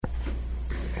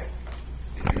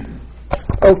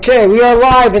Okay, we are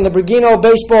live in the Bergino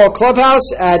Baseball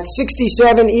Clubhouse at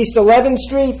 67 East 11th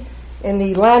Street in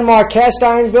the landmark Cast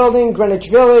Iron Building, Greenwich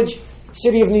Village,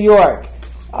 City of New York.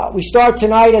 We start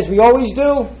tonight as we always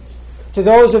do. To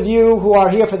those of you who are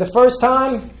here for the first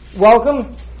time,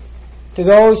 welcome. To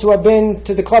those who have been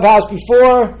to the clubhouse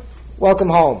before, welcome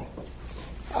home.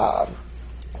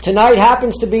 Tonight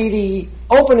happens to be the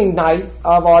opening night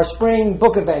of our spring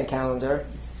book event calendar.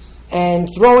 And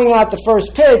throwing out the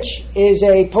first pitch is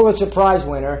a Pulitzer Prize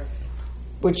winner,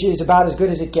 which is about as good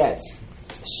as it gets.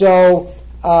 So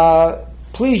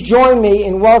please join me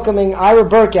in welcoming Ira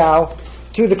Berkow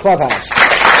to the clubhouse.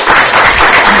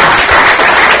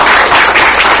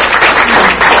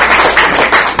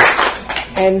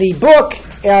 And the book,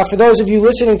 for those of you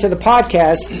listening to the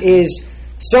podcast, is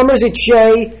Summers at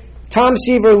Shea, Tom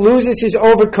Seaver Loses His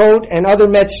Overcoat and Other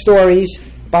Mets Stories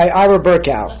by Ira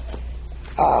Berkow.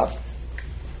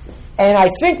 And I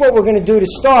think what we're going to do to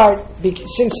start,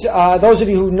 since those of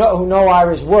you who know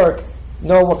Ira's work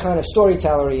know what kind of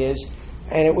storyteller he is,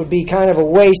 and it would be kind of a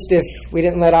waste if we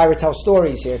didn't let Ira tell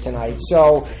stories here tonight.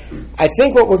 So I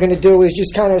think what we're going to do is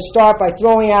just kind of start by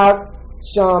throwing out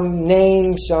some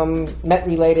names, some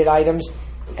Met-related items,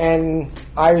 and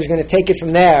Ira's going to take it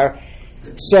from there.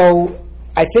 So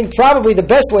I think probably the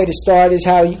best way to start is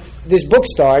how this book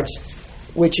starts,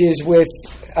 which is with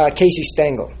Casey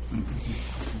Stengel.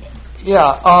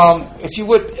 Yeah, if you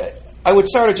would, I would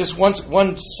start at just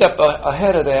one step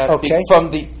ahead of that. Okay. From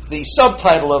the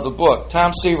subtitle of the book,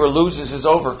 Tom Seaver Loses His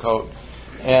Overcoat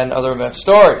and Other Met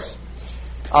Stories.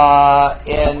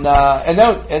 And then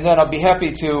I'll be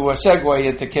happy to segue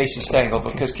into Casey Stengel,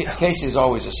 because Casey is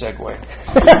always a segue.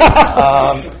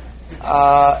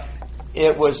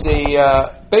 It was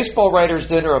the Baseball Writers'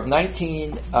 Dinner of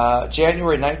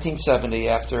January 1970,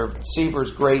 after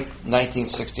Seaver's great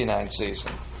 1969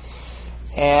 season.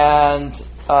 And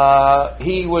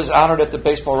he was honored at the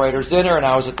Baseball Writers' Dinner, and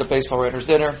I was at the Baseball Writers'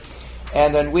 Dinner.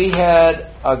 And then we had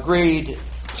agreed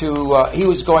to, he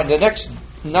was going, the next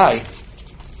night,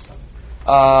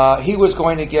 he was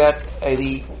going to get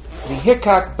the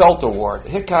Hickok Belt Award.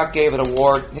 Hickok gave an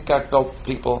award, Hickok Belt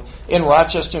people in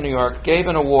Rochester, New York, gave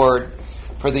an award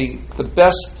for the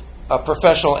best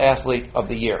professional athlete of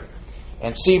the year.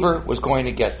 And Seaver was going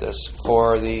to get this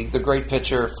for the great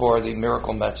pitcher for the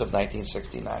Miracle Mets of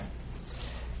 1969.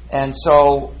 And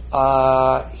so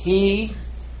he,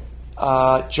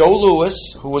 Joe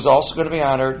Louis, who was also going to be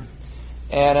honored,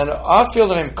 and an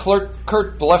outfielder named Kurt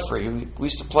Blefary, who we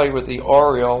used to play with the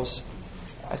Orioles.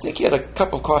 I think he had a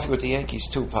cup of coffee with the Yankees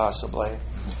too, possibly.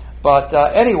 But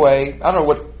anyway, I don't know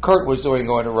what Kurt was doing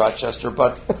going to Rochester,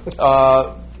 but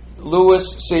Louis,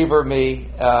 Seaver, me,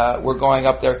 were going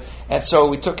up there. And so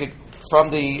we took it from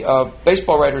the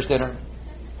Baseball Writers' Dinner.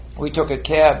 We took a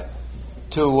cab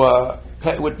to,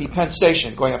 it would be Penn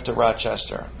Station, going up to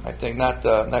Rochester. I think, not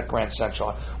Grand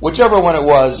Central. Whichever one it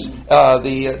was,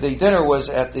 the dinner was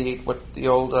at the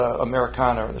old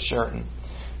Americana, or the Sheraton.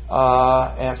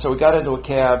 And so we got into a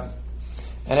cab,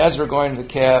 and as we're going in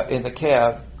the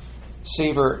cab,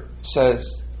 Seaver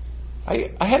says,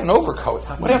 I had an overcoat.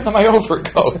 What happened to my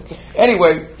overcoat?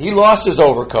 Anyway, he lost his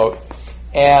overcoat,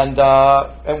 and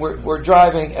we're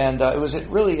driving, and it was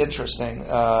really interesting.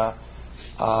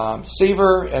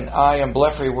 Seaver and I and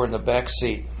Blefary were in the back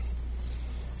seat,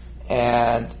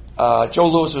 and Joe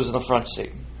Louis was in the front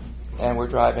seat, and we're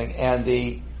driving, and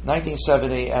the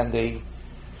 1970 and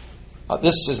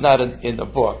this is not in the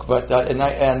book, but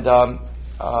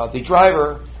the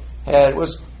driver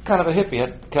was kind of a hippie,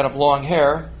 had kind of long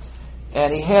hair.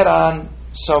 And he had on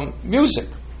some music.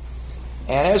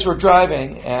 And as we're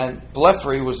driving, and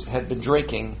Blefary had been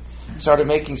drinking, started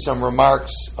making some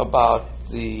remarks about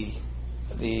the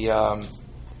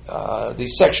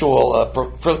sexual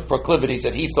proclivities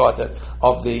that he thought that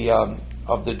of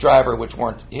the driver, which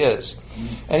weren't his.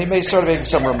 And he started making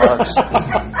some remarks.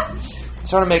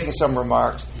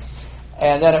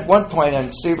 And then at one point,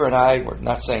 and Seaver and I were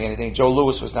not saying anything. Joe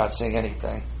Louis was not saying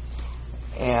anything.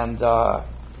 And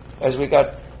as we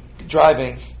got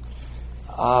driving,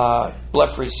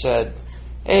 Blefary said,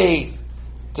 "Hey,"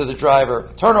 to the driver,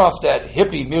 "turn off that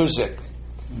hippie music."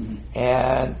 Mm-hmm.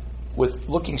 And with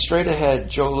looking straight ahead,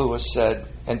 Joe Louis said,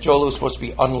 and Joe Louis was supposed to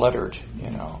be unlettered,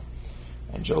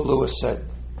 and Joe Louis said,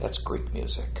 "That's Greek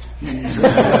music."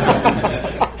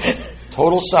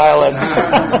 Total silence.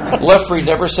 Blefary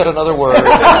never said another word.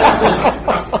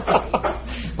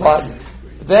 But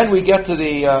then we get to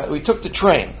we took the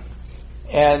train.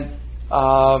 And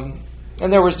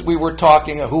we were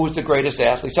talking who was the greatest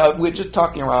athlete. So we were just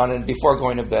talking around and before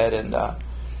going to bed, and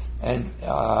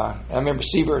I remember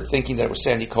Seaver thinking that it was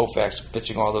Sandy Koufax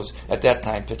pitching all those at that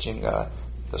time, pitching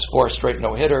there's 4 straight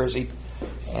no hitters.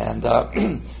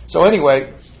 So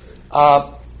anyway,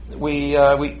 we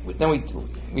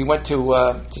went to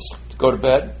go to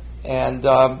bed, and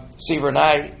Seaver and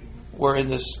I were in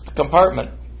this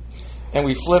compartment, and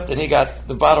we flipped, and he got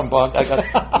the bottom bunk, I got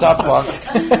top bunk.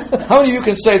 How many of you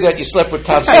can say that you slept with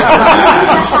Tom Seaver?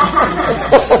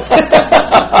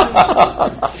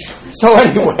 So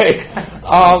anyway,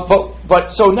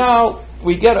 so now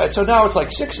it's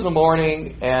like 6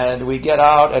 a.m, and we get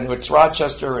out, and it's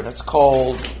Rochester, and it's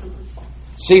cold.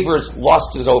 Seaver's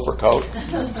lost his overcoat.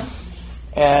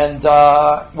 And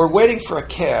we're waiting for a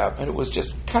cab, and it was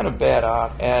just kind of bad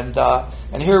out. And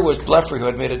here was Bleffrey, who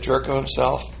had made a jerk of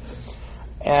himself,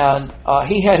 and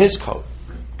he had his coat.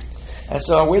 And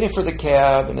so I'm waiting for the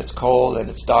cab, and it's cold, and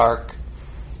it's dark,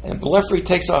 and Bleffrey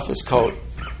takes off his coat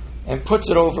and puts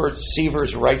it over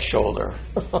Seaver's right shoulder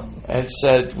and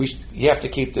said, "You have to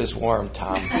keep this warm,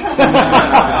 Tom."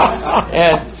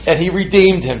 and he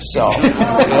redeemed himself,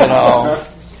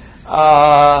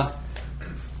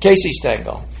 Casey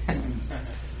Stengel.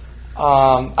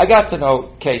 I got to know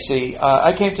Casey.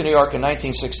 I came to New York in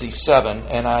 1967,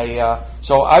 and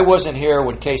so I wasn't here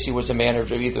when Casey was the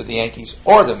manager of either the Yankees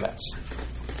or the Mets.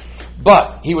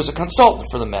 But he was a consultant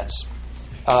for the Mets.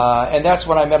 And that's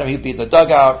when I met him. He'd be in the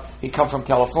dugout. He'd come from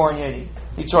California.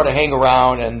 He'd sort of hang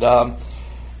around, and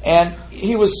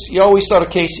you always thought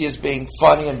of Casey as being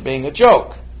funny and being a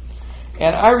joke.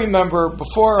 And I remember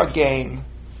before a game,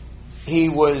 he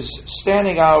was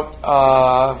standing out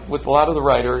with a lot of the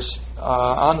writers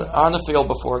on the field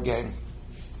before a game,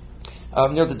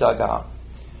 near the dugout,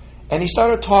 and he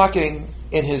started talking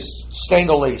in his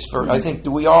Stengelese. I think,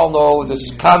 do we all know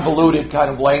this convoluted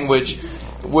kind of language,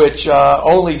 which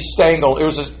only Stengel. He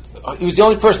was the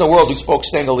only person in the world who spoke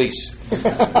Stengelese,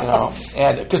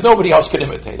 and because nobody else could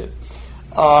imitate it.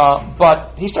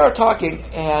 But he started talking,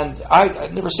 and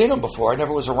I'd never seen him before. I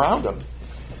never was around him.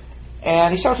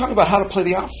 And he started talking about how to play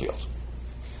the outfield.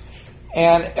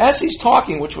 And as he's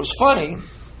talking, which was funny,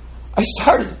 I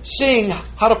started seeing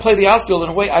how to play the outfield in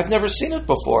a way I've never seen it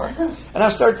before. And I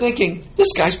started thinking,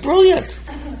 this guy's brilliant.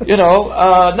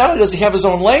 Not only does he have his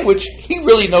own language, he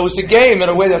really knows the game in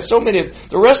a way that so many of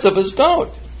the rest of us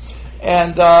don't.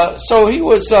 And so he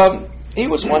was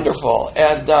wonderful.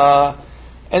 And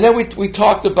then we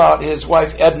talked about his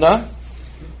wife Edna.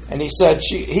 And he said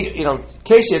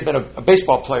Casey had been a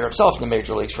baseball player himself in the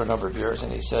major leagues for a number of years,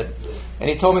 and he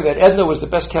told me that Edna was the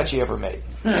best catch he ever made.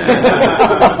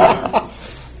 And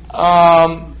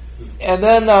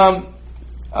then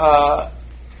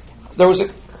there was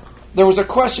a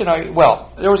question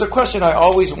I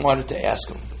always wanted to ask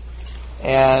him,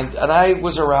 and I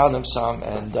was around him some,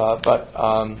 but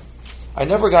I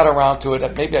never got around to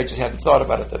it. Maybe I just hadn't thought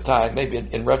about it at the time. Maybe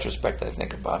in retrospect I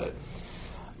think about it,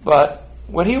 but.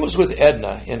 When he was with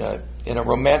Edna in a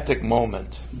romantic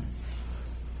moment,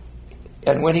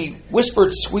 and when he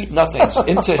whispered sweet nothings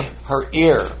into her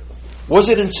ear, was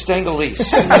it in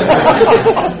Stengelese?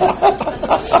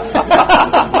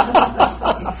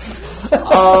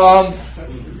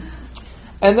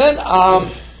 And then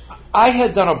I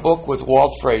had done a book with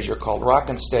Walt Frazier called Rock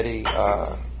and Steady.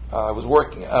 I was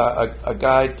working a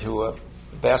guide to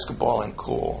basketball and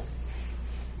cool,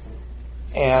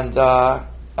 and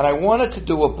I wanted to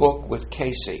do a book with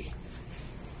Casey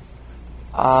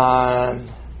on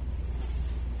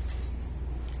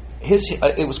his.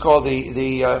 It was called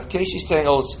the Casey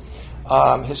Stengel's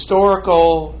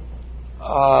historical.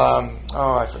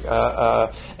 I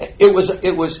forgot.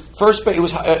 It was first base. It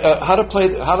was how to play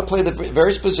the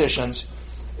various positions.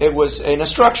 It was an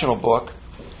instructional book,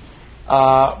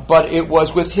 but it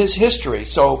was with his history.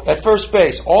 So at first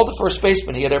base, all the first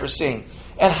basemen he had ever seen,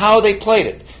 and how they played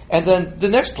it. And then the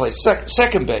next place,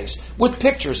 second base, with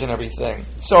pictures and everything.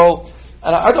 So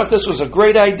I thought this was a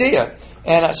great idea.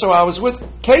 And so I was with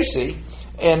Casey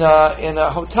in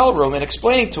a hotel room and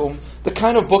explaining to him the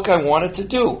kind of book I wanted to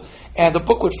do. And the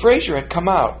book with Frazier had come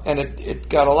out, and it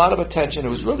got a lot of attention. It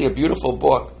was really a beautiful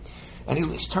book. And he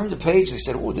turned the page and he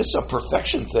said, "Oh, this is a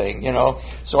perfection thing,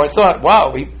 So I thought,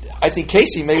 wow, I think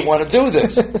Casey may want to do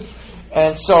this.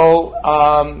 And so,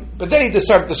 but then he just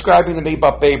started describing to me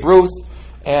about Babe Ruth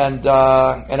and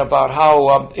about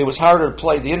how it was harder to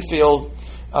play the infield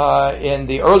in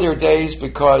the earlier days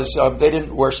because they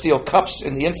didn't wear steel cups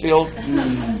in the infield.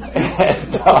 And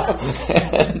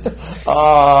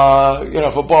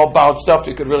if a ball bounced up,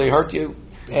 it could really hurt you.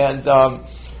 And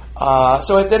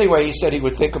so anyway, he said he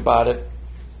would think about it.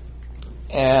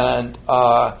 And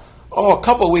a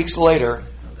couple of weeks later,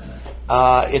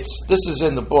 this is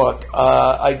in the book.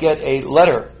 I get a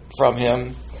letter from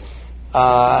him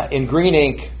in green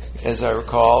ink as I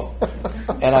recall,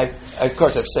 and of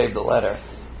course I've saved the letter,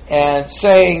 and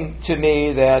saying to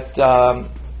me that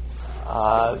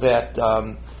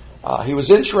he was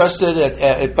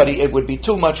interested, but it would be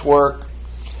too much work.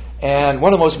 And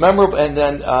one of the most memorable, one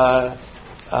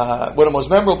of the most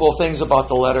memorable things about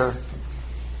the letter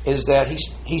is that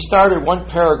he started one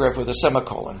paragraph with a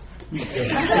semicolon. The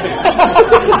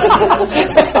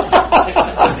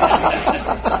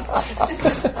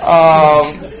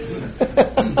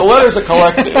letter's a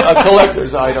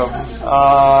collector's item,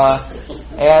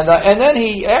 and then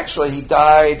he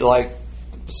died like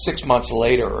 6 months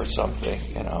later or something,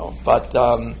 But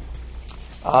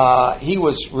he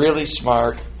was really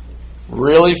smart,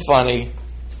 really funny,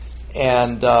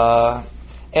 and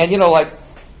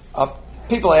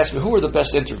people ask me, who are the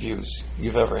best interviews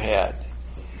you've ever had?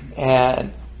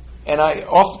 And I,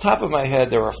 off the top of my head,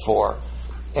 there are 4.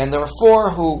 And there are 4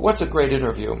 who, what's a great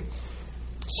interview?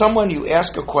 Someone you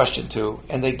ask a question to,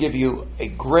 and they give you a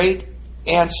great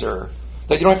answer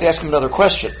that you don't have to ask them another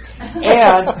question.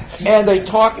 And they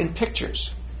talk in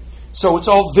pictures. So it's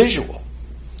all visual.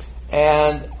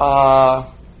 And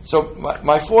so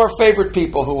my 4 favorite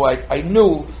people who I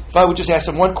knew, if I would just ask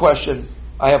them one question,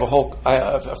 I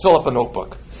fill up a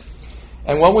notebook.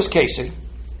 And one was Casey.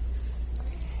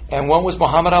 And one was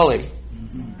Muhammad Ali.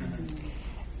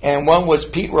 And one was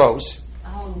Pete Rose.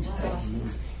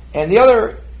 And the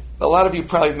other, a lot of you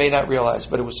probably may not realize,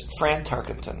 but it was Fran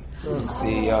Tarkenton,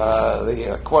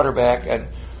 the quarterback, and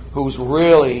who's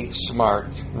really smart,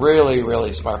 really,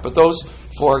 really smart. But those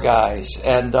 4 guys,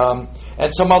 and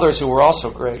some others who were also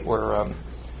great were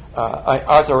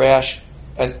Arthur Ashe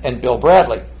and Bill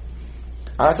Bradley.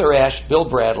 Arthur Ashe, Bill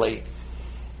Bradley,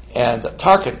 and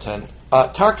Tarkenton.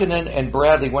 Tarkenton and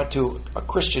Bradley went to a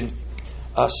Christian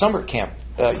summer camp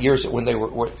years when they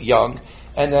were young,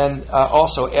 and then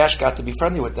also Ashe got to be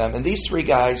friendly with them. And these 3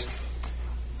 guys,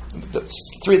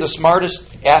 3 of the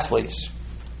smartest athletes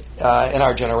in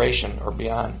our generation or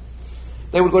beyond,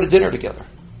 they would go to dinner together.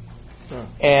 Yeah.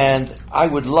 And I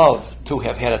would love to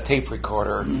have had a tape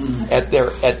recorder at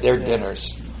their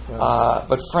dinners. Yeah.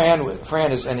 But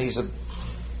Fran is, and he's a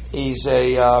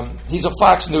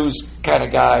Fox News kind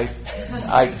of guy.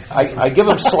 I give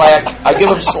him slack. I give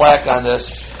him slack on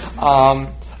this.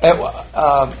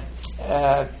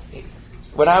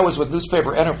 When I was with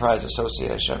Newspaper Enterprise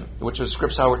Association, which was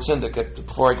Scripps Howard Syndicate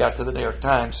before I got to the New York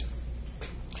Times,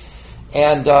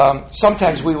 and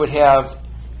sometimes we would have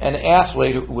an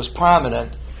athlete who was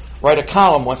prominent write a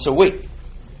column once a week.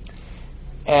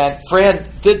 And Fran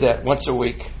did that once a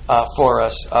week for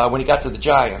us when he got to the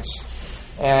Giants.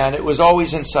 And it was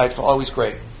always insightful, always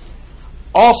great.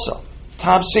 Also,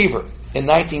 Tom Seaver in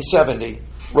 1970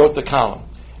 wrote the column.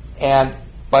 And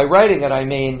by writing it, I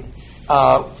mean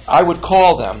I would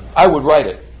call them. I would write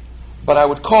it. But I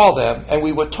would call them and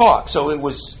we would talk. So it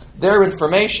was their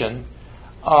information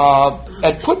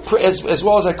and put as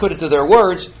well as I could into their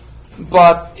words,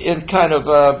 but in kind of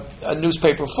a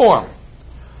newspaper form.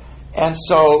 And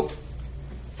so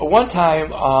one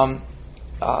time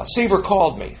Seaver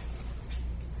called me.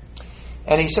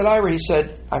 And he said, Ira,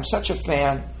 I'm such a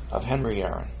fan of Henry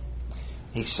Aaron.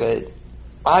 He said,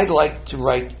 I'd like to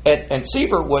write, and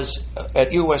Seaver was, at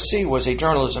USC, was a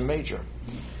journalism major.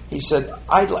 He said,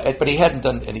 but he hadn't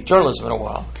done any journalism in a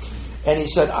while. And he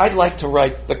said, I'd like to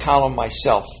write the column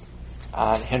myself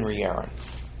on Henry Aaron.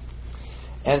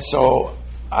 And so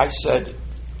I said,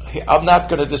 I'm not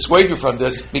going to dissuade you from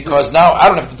this because now I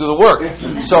don't have to do the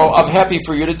work. So I'm happy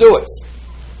for you to do it.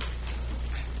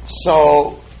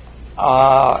 So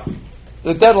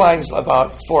the deadline's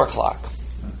about 4 o'clock.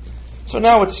 So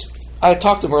now I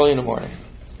talked to him early in the morning.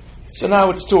 So now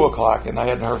it's 2 o'clock and I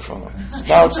hadn't heard from him.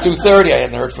 Now it's 2:30, I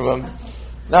hadn't heard from him.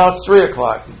 Now it's 3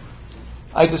 o'clock.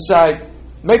 I decide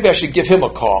maybe I should give him a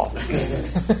call.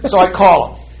 So I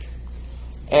call him.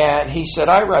 And he said,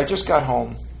 Ira, I just got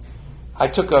home. I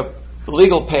took a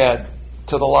legal pad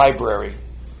to the library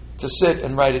to sit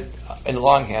and write it in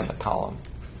longhand, the column.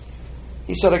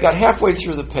 He said, I got halfway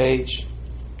through the page,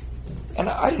 and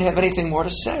I didn't have anything more to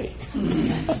say.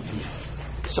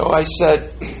 So I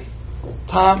said,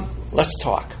 Tom, let's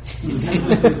talk.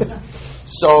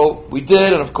 So we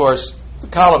did, and of course, the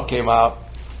column came out.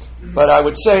 But I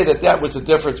would say that was the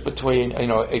difference between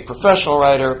a professional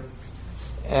writer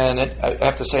and I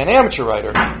have to say an amateur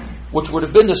writer, which would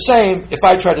have been the same if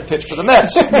I tried to pitch for the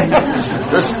Mets.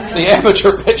 There's the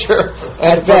amateur pitcher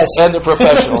and the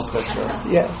professional pitcher.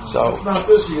 Yeah. So it's not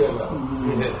this year, though.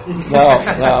 No,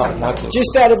 not this.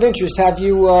 Just out of interest, have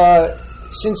you,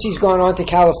 since he's gone on to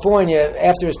California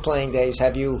after his playing days,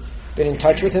 have you been in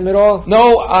touch with him at all?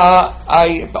 No.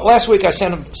 Last week I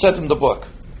sent him the book.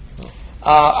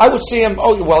 I would see him.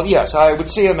 Oh well, yes, I would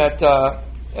see him at the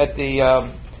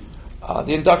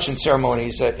induction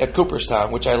ceremonies at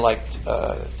Cooperstown, which I liked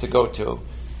to go to,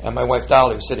 and my wife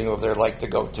Dolly was sitting over there, liked to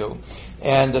go to,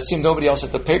 and it seemed nobody else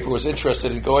at the paper was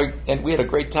interested in going, and we had a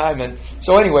great time. And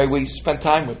so anyway, we spent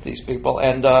time with these people,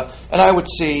 and I would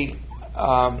see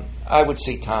Tom,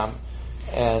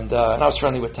 and I was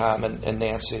friendly with Tom and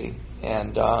Nancy,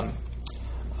 and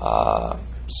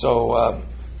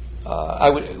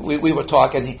we would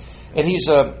talk, and he's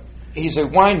a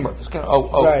wine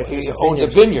Right, he owns a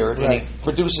vineyard, and he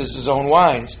produces his own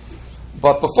wines.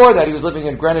 But before that, he was living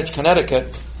in Greenwich,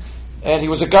 Connecticut, and he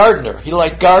was a gardener. He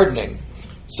liked gardening,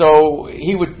 so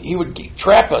he would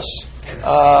trap us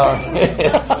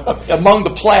among the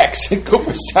plaques in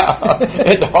Cooperstown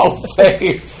in the Hall of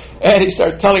Fame, and he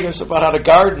started telling us about how to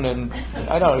garden, and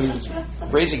I don't know, he was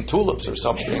raising tulips or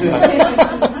something.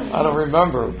 I don't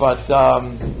remember, but that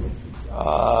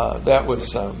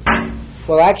was.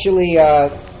 Well, actually,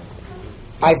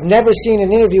 I've never seen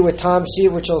an interview with Tom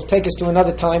Seaver, which will take us to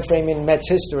another time frame in Mets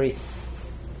history.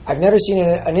 I've never seen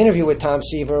an interview with Tom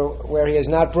Seaver where he has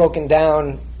not broken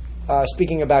down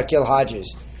speaking about Gil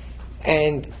Hodges.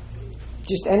 And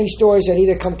just any stories that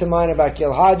either come to mind about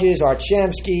Gil Hodges, Art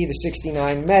Shamsky, the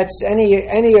 '69 Mets,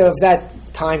 any of that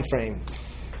time frame.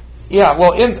 Yeah,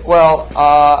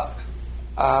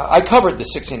 I covered the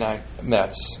 '69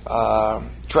 Mets,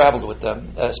 traveled with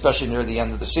them, especially near the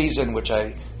end of the season, which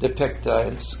I depict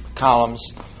in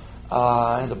columns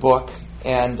in the book.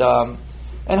 And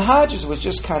Hodges was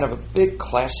just kind of a big,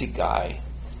 classy guy,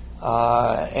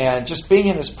 and just being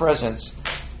in his presence,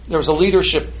 there was a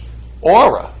leadership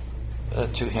aura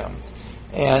to him,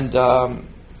 and they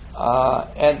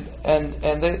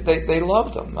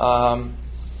loved him,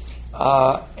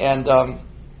 and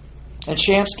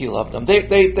Shamsky loved him.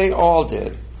 They all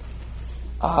did.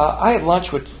 I had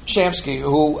lunch with Shamsky,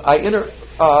 who I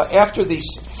after the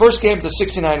first game of the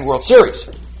 '69 World Series.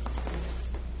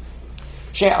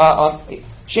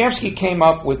 Shamsky came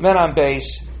up with men on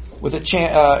base with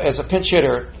as a pinch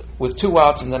hitter with 2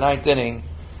 outs in the 9th inning.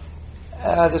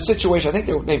 The situation, I think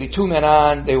there were maybe 2 men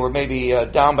on. They were maybe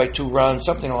down by 2 runs,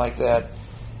 something like that.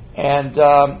 And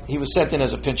he was sent in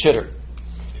as a pinch hitter.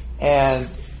 And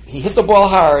he hit the ball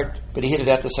hard, but he hit it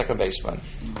at the second baseman.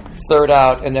 3rd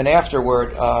out, and then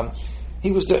afterward,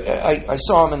 he was. I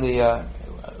saw him in the,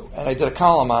 and I did a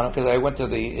column on him because I went to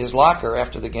his locker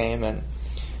after the game, and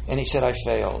he said, I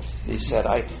failed. He said,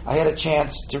 I had a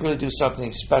chance to really do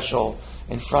something special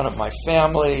in front of my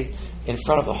family, in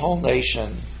front of the whole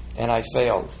nation, and I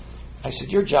failed. I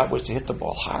said, your job was to hit the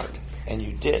ball hard, and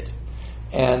you did.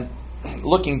 And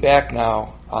looking back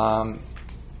now,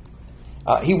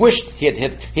 he wished he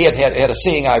had a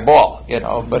seeing eye ball,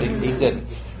 but he didn't.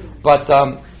 But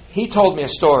he told me a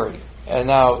story, and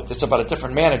now it's about a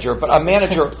different manager, but a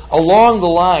manager along the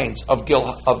lines of Gil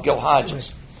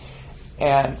Hodges.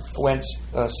 And when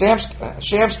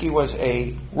Shamsky was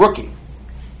a rookie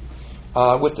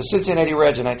with the Cincinnati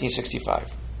Reds in 1965,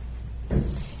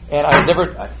 and I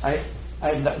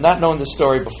had not known this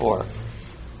story before.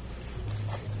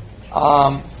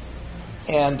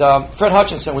 Fred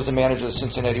Hutchinson was the manager of the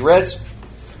Cincinnati Reds,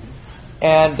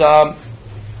 and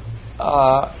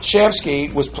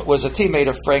Shamsky was a teammate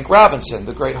of Frank Robinson,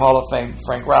 the great Hall of Fame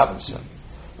Frank Robinson.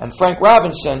 And Frank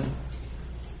Robinson,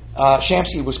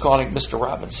 Shamsky was calling Mr.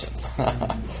 Robinson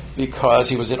because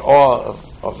he was in awe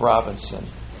of Robinson.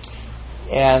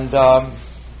 And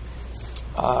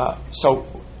so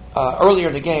earlier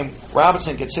in the game,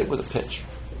 Robinson gets hit with a pitch.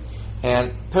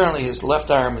 And apparently his left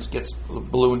arm gets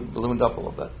ballooned up a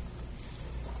little bit.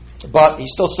 But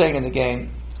he's still staying in the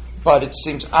game. But it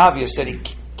seems obvious that he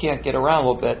can't get around a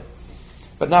little bit.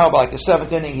 But now, by the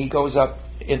 7th inning, he goes up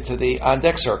into the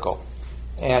on-deck circle.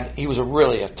 And he was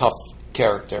really a tough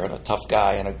character and a tough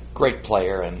guy and a great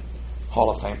player and Hall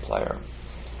of Fame player.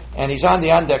 And he's on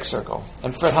the on-deck circle.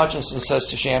 And Fred Hutchinson says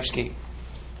to Shamsky,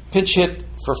 pinch hit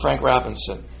for Frank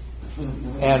Robinson.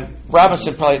 And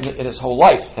Robinson probably in his whole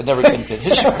life had never been pinch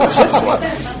hit before.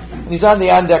 And he's on the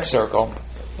on-deck circle,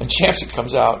 and Shamsky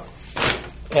comes out.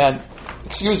 And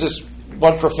excuse this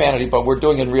one profanity, but we're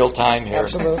doing it in real time here.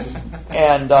 Absolutely.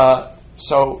 And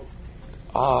so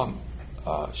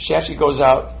Shamsky goes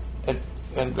out,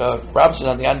 and Robinson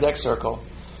on the on-deck circle,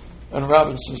 and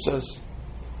Robinson says,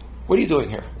 what are you doing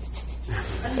here?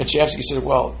 And Shamsky said,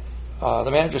 well,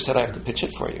 the manager said I have to pitch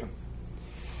it for you.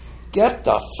 Get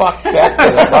the fuck back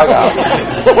to the dugout.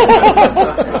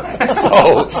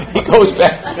 So he goes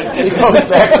back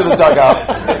to the dugout.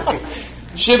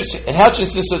 And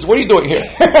Hutchinson says, what are you doing here?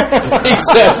 He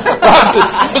said,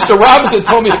 Mr. Robinson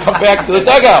told me to come back to the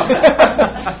dugout.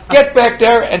 get back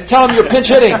there and tell him you're pinch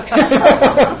hitting.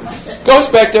 Goes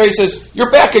back there, he says, you're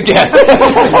back again.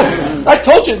 I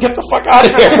told you to get the fuck out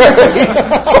of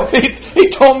here. He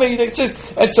told me,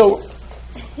 and so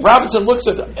Robinson looks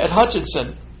at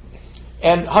Hutchinson,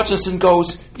 and Hutchinson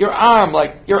goes, your arm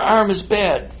is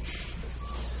bad.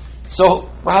 So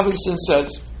Robinson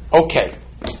says, okay.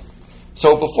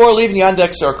 So before leaving the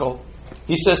on-deck circle,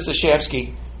 he says to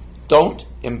Shamsky, don't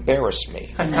embarrass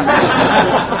me.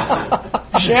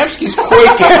 Shamsky's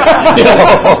quaking.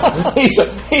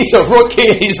 He's a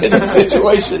rookie. He's in this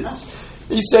situation.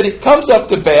 He said he comes up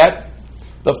to bat.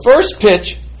 The first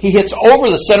pitch, he hits over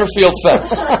the center field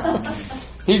fence.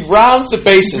 He rounds the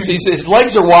bases. His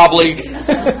legs are wobbly,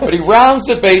 but he rounds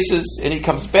the bases, and he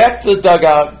comes back to the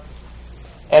dugout,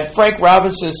 and Frank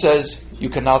Robinson says, you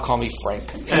can now call me Frank.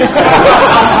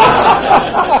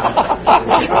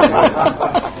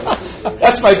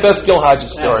 That's my best Gil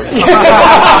Hodges story.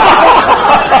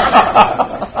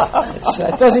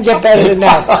 It doesn't get better than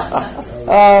that.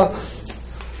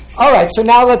 All right, so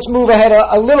now let's move ahead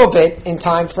a little bit in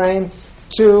time frame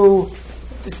to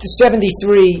the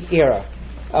 73 era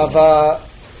of a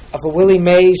Willie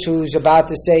Mays who's about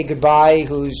to say goodbye,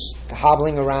 who's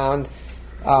hobbling around,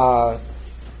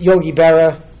 Yogi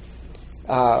Berra,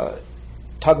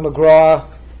 Tug McGraw.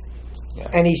 Yeah.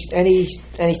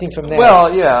 Anything from there?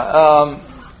 Well, yeah.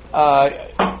 I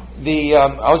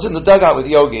was in the dugout with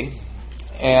Yogi,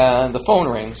 and the phone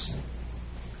rings,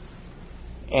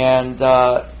 and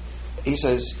he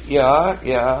says,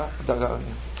 "Yeah."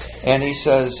 And he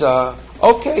says,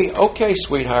 "Okay,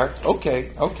 sweetheart.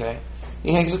 Okay."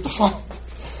 He hangs up the phone,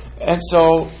 and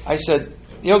so I said,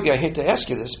 "Yogi, I hate to ask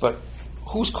you this, but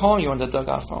who's calling you on the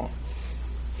dugout phone?"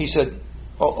 He said,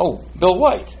 "Oh, Bill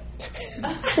White."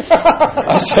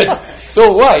 I said,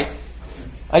 Bill White?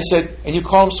 I said, and you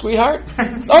call him sweetheart?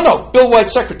 No, Bill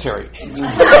White's secretary.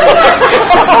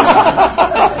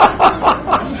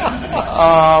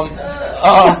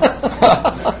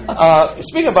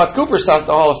 Speaking about Cooperstown at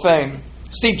the Hall of Fame,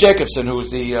 Steve Jacobson, who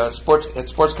was the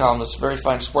sports columnist, very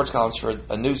fine sports columnist for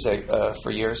Newsday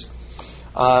for years.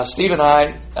 Steve and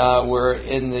I were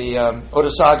in the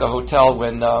Otesaga Hotel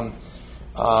when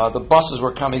the buses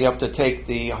were coming up to take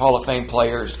the Hall of Fame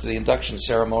players to the induction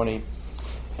ceremony.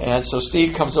 And so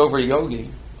Steve comes over to Yogi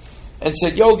and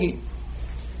said, Yogi,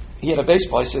 he had a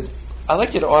baseball. I said, I'd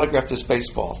like you to autograph this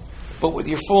baseball, but with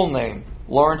your full name,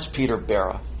 Lawrence Peter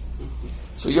Berra.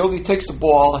 So Yogi takes the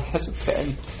ball, has a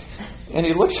pen, and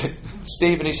he looks at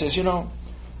Steve and he says,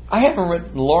 I haven't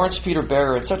written Lawrence Peter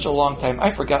Berra in such a long time,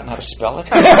 I've forgotten how to spell it.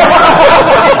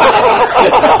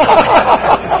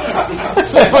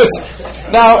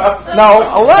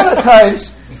 Now, a lot of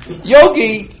times,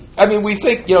 Yogi, we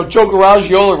think, Joe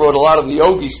Garagiola wrote a lot of the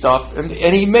Yogi stuff, and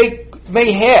he may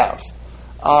have,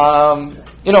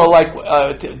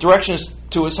 directions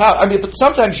to his house. But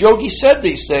sometimes Yogi said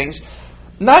these things,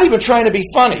 not even trying to be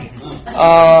funny.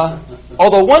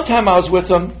 Although one time I was with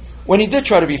him when he did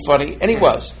try to be funny, and he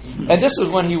was. And this is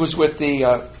when he was with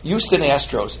the Houston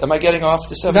Astros. Am I getting off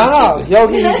the 70s? No,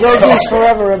 Yogi's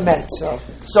forever a Met. So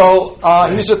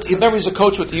he was a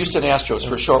coach with the Houston Astros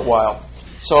for a short while.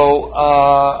 So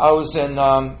I was in,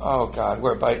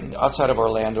 outside of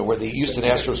Orlando, where the Houston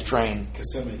Astros train.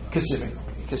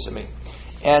 Kissimmee.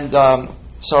 And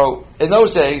so in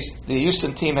those days, the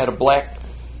Houston team had a black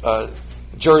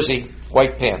jersey,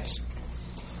 white pants.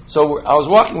 So I was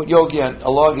walking with Yogi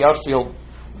along the outfield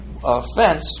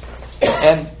fence,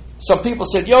 and some people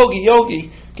said,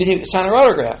 Yogi, can you sign our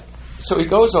autograph? So he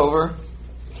goes over,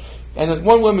 and then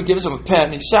one woman gives him a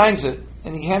pen, he signs it,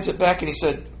 and he hands it back, and he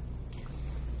said,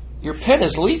 your pen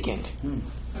is leaking. And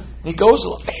he goes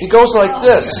like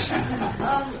this,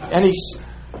 and he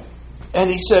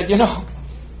said,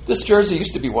 this jersey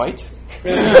used to be white.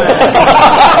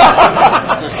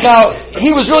 Now,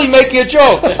 he was really making a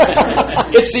joke.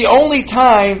 It's the only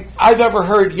time I've ever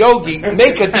heard Yogi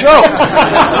make a joke.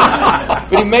 But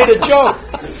he made a joke.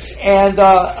 And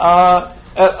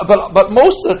but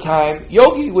most of the time,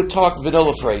 Yogi would talk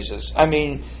vanilla phrases.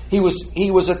 He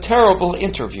was a terrible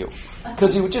interview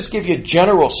because he would just give you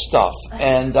general stuff.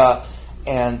 And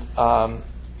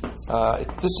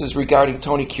this is regarding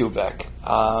Tony Kubek.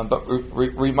 But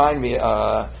remind me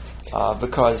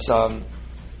because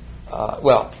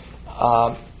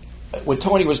when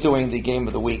Tony was doing the Game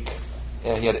of the Week,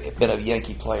 he had been a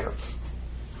Yankee player,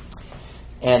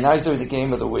 and I was doing the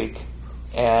Game of the Week,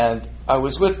 and I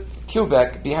was with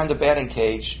Kubek behind the batting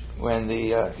cage when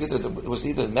it was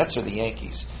either the Mets or the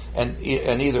Yankees, and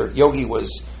either Yogi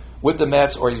was with the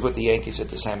Mets or he's with the Yankees at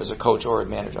the time as a coach or a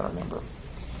manager, I don't remember.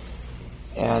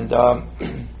 And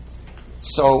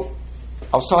so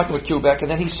I was talking with Kubek, and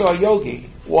then he saw Yogi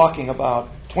walking about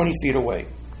 20 feet away.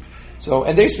 So,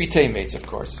 and they used to be teammates, of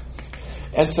course.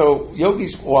 And so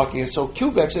Yogi's walking, and so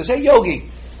Kubek says, "Hey, Yogi,"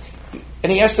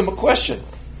 and he asked him a question,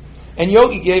 and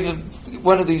Yogi gave him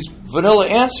one of these vanilla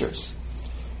answers.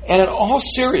 And in all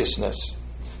seriousness,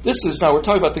 now we're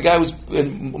talking about the guy who's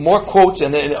in more quotes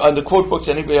and on the quote books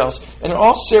than anybody else. And in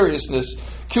all seriousness,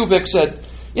 Kubek said,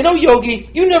 "You know, Yogi,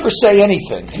 you never say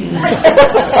anything.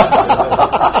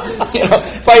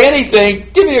 By anything,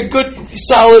 give me a good,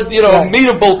 solid,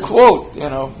 meetable quote.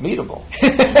 Meetable."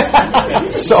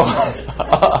 So,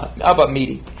 how about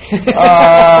meaty?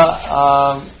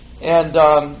 I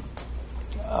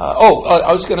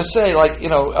was going to say,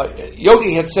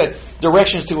 Yogi had said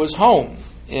directions to his home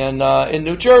in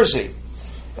New Jersey.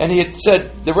 And he had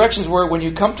said directions were, when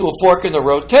you come to a fork in the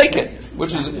road, take it,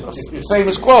 which is a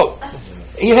famous quote.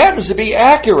 He happens to be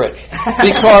accurate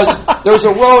because there's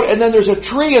a road and then there's a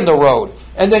tree in the road.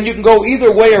 And then you can go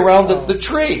either way around the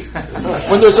tree.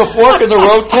 When there's a fork in the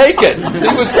road, take it.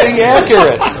 He was being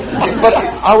accurate. But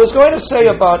I was going to say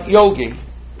about Yogi,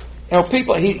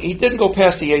 he didn't go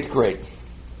past the 8th grade.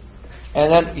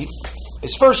 And then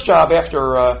his first job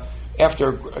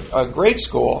after grade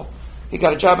school, he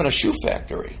got a job in a shoe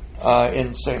factory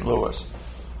in St. Louis.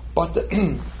 But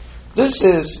this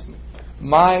is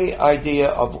my idea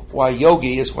of why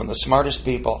Yogi is one of the smartest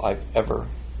people I've ever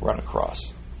run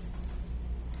across.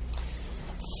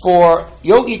 For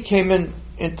Yogi came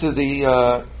into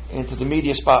the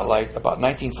media spotlight about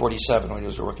 1947 when he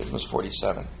was working. He was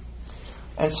 47,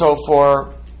 and so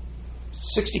for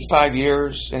 65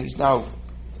 years, and he's now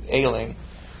ailing,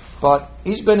 but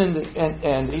he's been in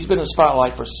the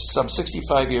spotlight for some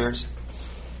 65 years.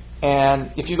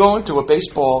 And if you go into a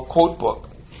baseball quote book,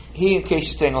 he and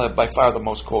Casey Stengel have by far the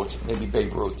most quotes. Maybe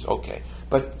Babe Ruth, okay,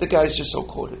 but the guy's just so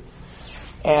quoted.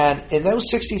 And in those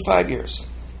 65 years,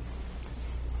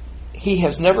 he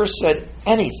has never said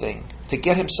anything to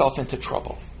get himself into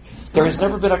trouble. There has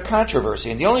never been a controversy,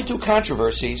 and the only two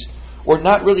controversies were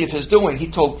not really of his doing. He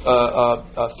told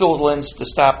Phil Linz to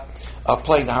stop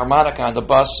playing the harmonica on the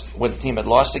bus when the team had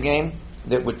lost a game.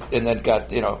 That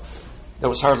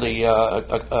was hardly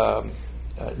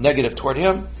negative toward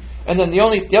him. And then the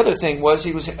other thing was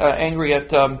he was angry at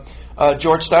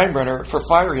George Steinbrenner for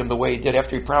firing him the way he did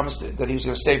after he promised that he was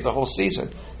going to save the whole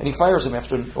season. And he fires him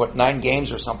after, 9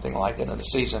 games or something like that in the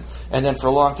season. And then for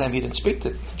a long time he didn't speak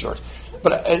to George.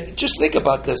 But just think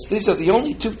about this. These are the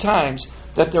only 2 times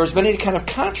that there has been any kind of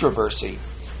controversy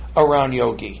around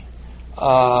Yogi. He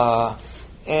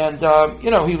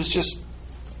was just,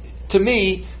 to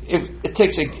me, it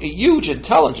takes a huge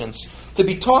intelligence to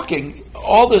be talking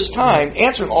all this time,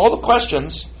 answering all the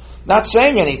questions, not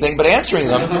saying anything, but answering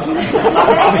them.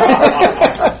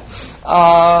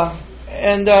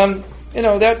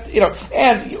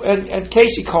 And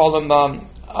Casey called him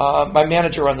my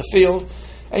manager on the field,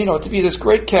 and to be this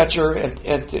great catcher and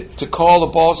to call the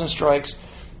balls and strikes,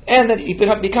 and then he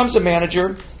becomes a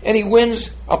manager, and he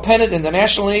wins a pennant in the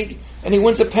National League, and he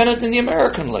wins a pennant in the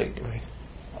American League. Right.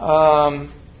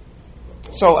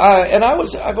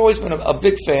 I've always been a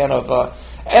big fan of.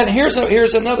 And here's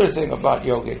another thing about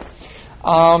Yogi.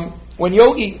 When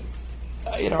Yogi,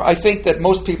 I think that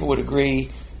most people would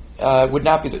agree, would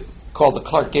not be called the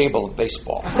Clark Gable of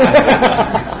baseball.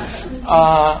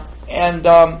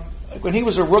 When he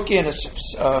was a rookie in his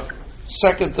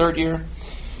second, third year,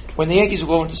 when the Yankees were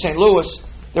going to St. Louis,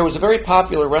 there was a very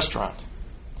popular restaurant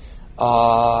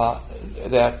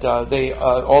that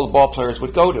all the ball players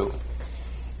would go to.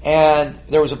 And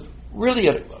there was a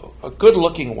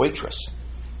good-looking waitress.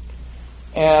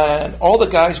 And all the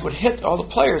players would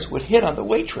hit on the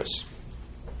waitress.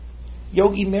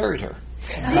 Yogi married her.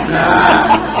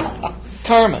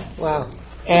 Carmen. Wow.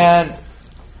 And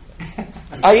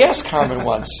I asked Carmen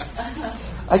once,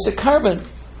 I said, "Carmen,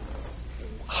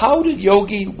 how did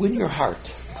Yogi win your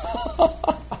heart?"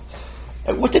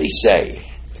 And what did he say?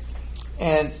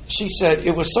 And she said,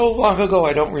 "It was so long ago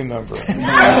I don't remember."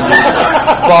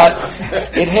 But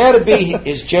it had to be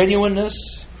his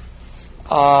genuineness,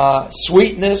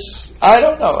 sweetness. I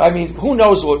don't know. I mean, who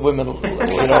knows what women like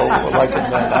in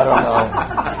men? I don't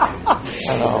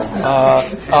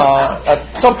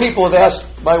know. Some people have asked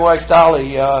my wife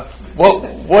Dolly,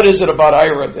 what is it about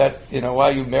Ira that why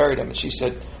you married him? And she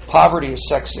said, "Poverty is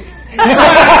sexy."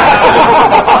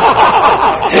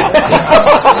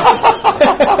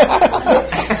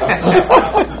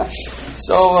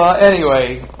 So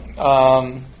anyway,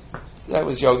 that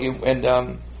was Yogi, and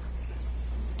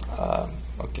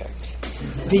okay.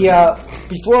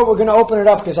 Before we're going to open it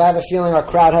up, because I have a feeling our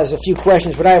crowd has a few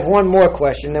questions, but I have one more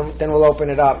question, then we'll open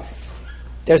it up.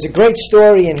 there's a great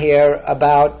story in here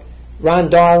about Ron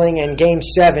Darling and Game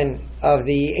 7 of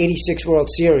the '86 World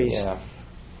Series. Yeah.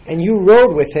 And you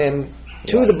rode with him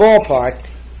to the ballpark.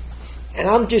 And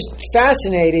I'm just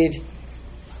fascinated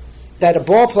that a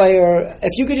ball player,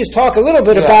 if you could just talk a little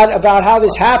bit about how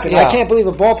this happened. Yeah. I can't believe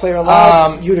a ball player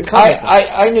allowed you to come.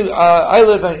 I knew. I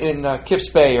live in Kips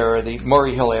Bay or the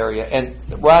Murray Hill area, and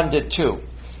Ron did too.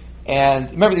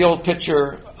 And remember the old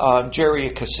pitcher Jerry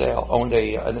Casale owned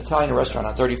an Italian restaurant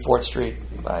on 34th Street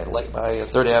by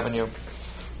 3rd Avenue,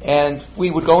 and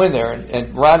we would go in there,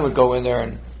 and Ron would go in there,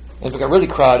 and if it got really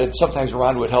crowded, sometimes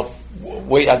Ron would help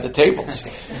wait on the tables,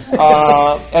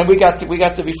 and we got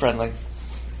to be friendly.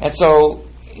 And so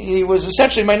he was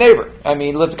essentially my neighbor. I mean,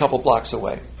 he lived a couple blocks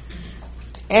away.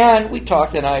 And we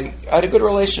talked, and I had a good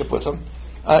relationship with him,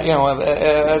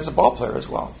 as a ball player as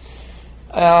well.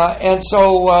 And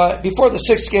so before the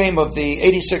 6th game of the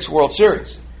 '86 World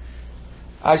Series,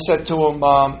 I said to him,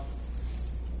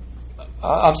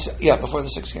 before the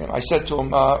 6th game, I said to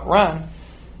him, Ron,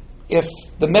 if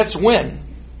the Mets win,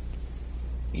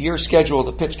 you're scheduled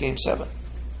to pitch Game 7.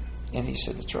 And he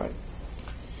said, that's right.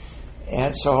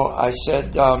 And so I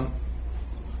said,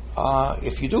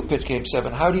 if you do pitch Game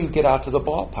 7, how do you get out to the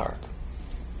ballpark?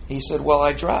 He said, well,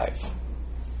 I drive.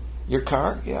 Your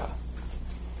car? Yeah.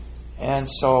 And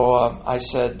so I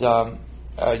said,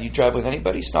 you drive with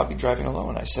anybody? He said, I'll be driving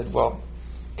alone. I said, well,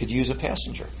 could you use a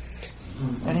passenger?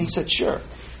 And he said, sure.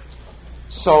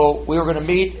 So we were going to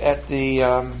meet at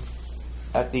the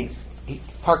he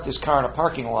parked his car in a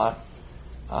parking lot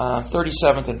on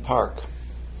 37th and Park.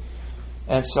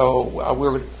 And so it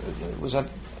was a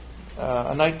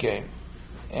night game.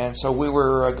 And so we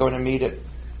were going to meet at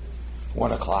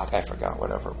 1 o'clock. I forgot,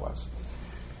 whatever it was.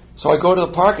 So I go to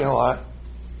the parking lot,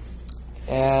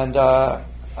 and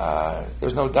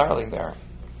there's no Darling there.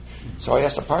 So I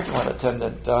asked the parking lot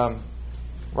attendant,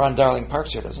 Ron Darling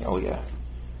parks here, doesn't he? Oh, yeah.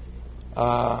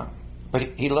 But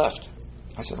he left.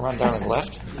 I said, Ron Darling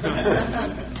left?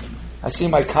 I see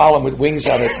my column with wings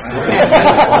on it.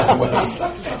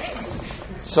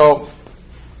 So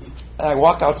I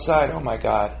walk outside, oh my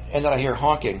God, and then I hear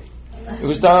honking. It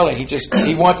was Darling.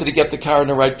 He wanted to get the car in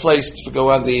the right place to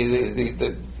go on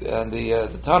the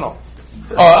tunnel.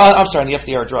 I'm sorry, on the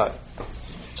FDR Drive.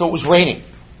 So it was raining.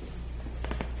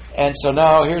 And so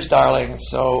now here's Darling.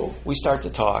 So we start to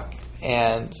talk,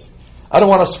 and I don't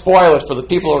want to spoil it for the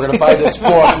people who are going to buy this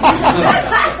book.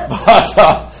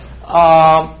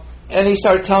 And he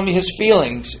started telling me his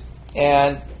feelings,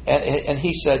 and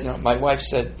he said, my wife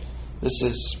said, this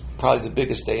is probably the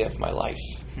biggest day of my life,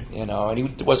 and he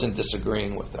wasn't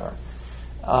disagreeing with her.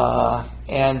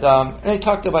 And he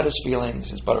talked about his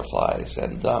feelings, his butterflies,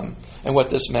 and what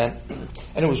this meant.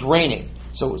 And it was raining,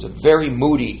 so it was a very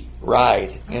moody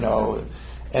ride,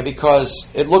 and because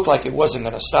it looked like it wasn't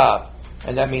going to stop,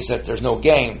 and that means that there's no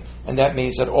game, and that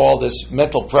means that all this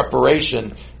mental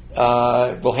preparation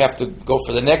will have to go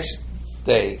for the next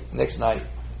day, next night.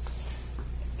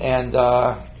 And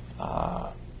the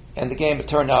game, it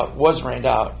turned out, was rained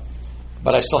out,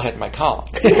 but I still had my column.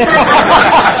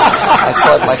 I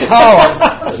still had my column,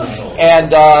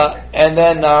 and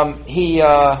then he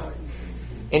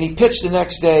pitched the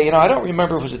next day. I don't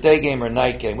remember if it was a day game or a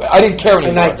night game. I didn't care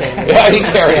anymore. A night game. I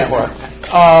didn't care anymore.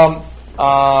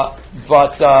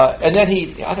 But then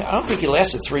I don't think he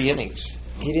lasted 3 innings.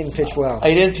 He didn't pitch well.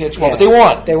 He didn't pitch well, but they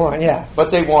won. They won, yeah. But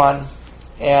they won,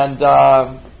 and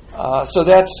so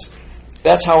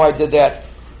that's how I did that.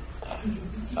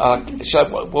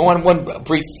 One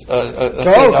brief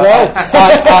thing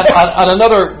on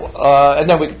another, and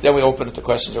then we open it to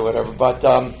questions or whatever. But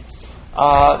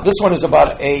this one is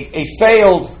about a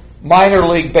failed minor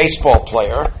league baseball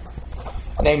player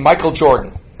named Michael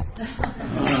Jordan.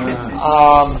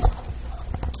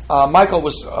 Michael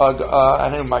was I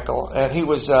knew Michael, and he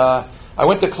was. I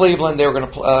went to Cleveland. They were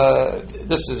going to.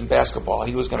 This is in basketball.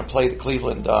 He was going to play the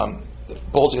Cleveland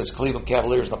Bulls against the Cleveland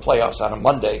Cavaliers in the playoffs on a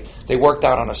Monday. They worked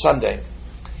out on a Sunday,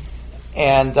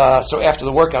 and so after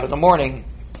the workout in the morning,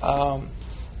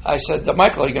 I said,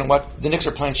 "Michael, are you going to watch? The Knicks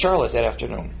are playing Charlotte that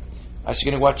afternoon." I said,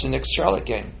 "You're going to watch the Knicks-Charlotte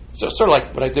game?" So sort of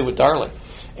like what I did with Darling.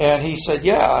 And he said,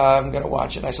 "Yeah, I'm going to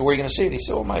watch it." And I said, "Where are you going to see it?" He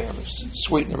said, "Oh, my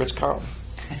suite in the Ritz-Carlton."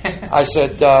 I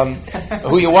said,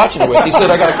 "Who are you watching it with?" He said,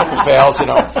 "I got a couple of pals,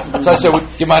 So I said, "Do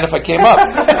you mind if I came up?"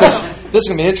 Because this is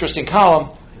going to be an interesting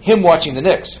column, him watching the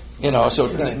Knicks, so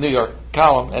New York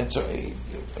column, and so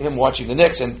him watching the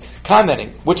Knicks and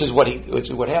commenting, which is what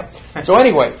happened. So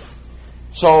anyway,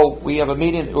 so we have a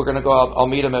meeting. We're going to go. I'll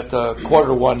meet him at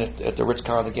 1:45 at the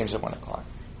Ritz-Carlton. The game's at 1 o'clock.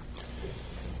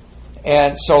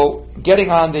 And so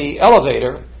getting on the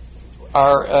elevator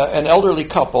are an elderly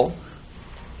couple,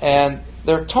 and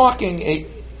they're talking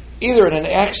either in an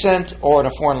accent or in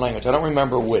a foreign language. I don't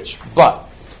remember which, but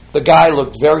the guy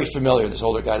looked very familiar. This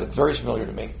older guy looked very familiar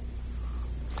to me.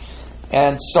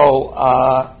 And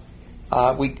so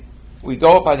we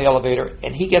go up on the elevator,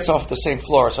 and he gets off at the same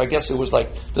floor. So I guess it was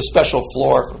like the special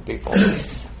floor for people.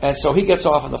 And so he gets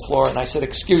off on the floor, and I said,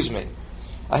 "Excuse me,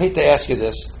 I hate to ask you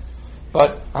this,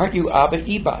 but aren't you Abba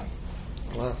Eban?"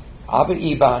 Wow. Abba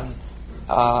Eban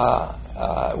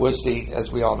was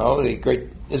as we all know, the great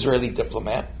Israeli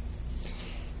diplomat.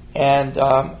 And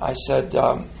I said,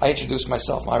 I introduced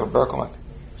myself, Ira Berkowitz,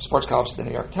 sports columnist at the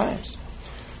New York Times.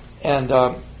 And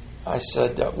I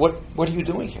said, what are you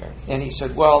doing here? And he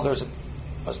said, well, there's a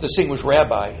distinguished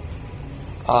rabbi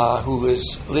who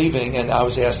is leaving, and I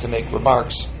was asked to make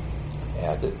remarks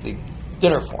at the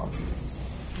dinner for him.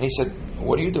 And he said,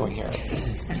 what are you doing here?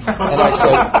 And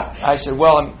I said,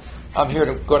 well, I'm here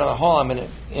to go down the hall. I'm going to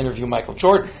interview Michael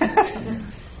Jordan.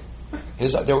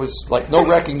 There was like no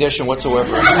recognition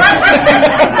whatsoever.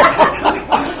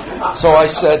 So I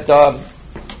said,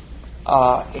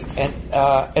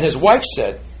 and his wife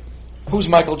said, "Who's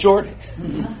Michael Jordan?"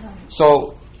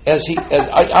 So as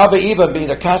Abba Eban, being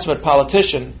a consummate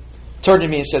politician, turned to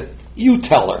me and said, "You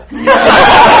tell her." You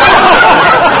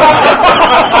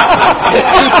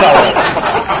tell her.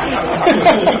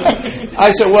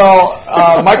 I said, "Well,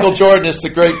 Michael Jordan is the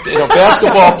great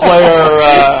basketball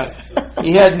player.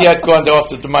 He hadn't yet gone off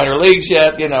to the minor leagues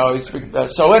yet,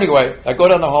 So anyway, I go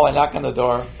down the hall, I knock on the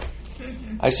door.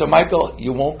 I said, "Michael,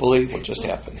 you won't believe what just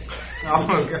happened."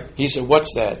 He said,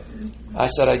 "What's that?" I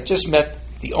said, "I just met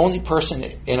the only person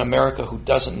in America who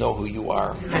doesn't know who you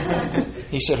are."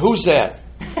 He said, "Who's that?"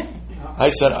 I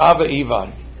said, "Abba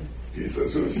Eban." He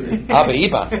says, "Who's he?" Abba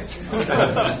Eban.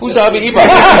 Who's Abba Eban?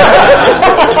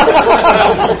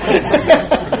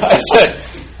 I said,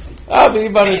 "Abba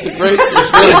Eban is the great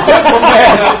Israeli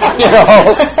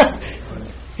diplomat."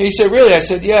 He said, "Really?" I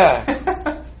said, "Yeah."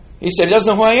 He said, "He doesn't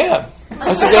know who I am."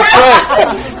 I said, "That's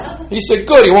right." He said,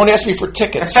 "Good, he won't ask me for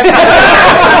tickets."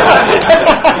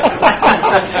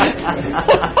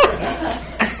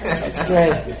 That's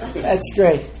great. That's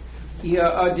great.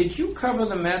 Yeah, did you cover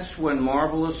the Mets when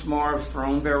Marvelous Marv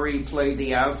Throneberry played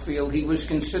the outfield? He was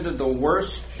considered the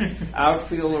worst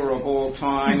outfielder of all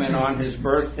time, and on his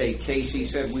birthday, Casey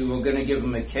said we were going to give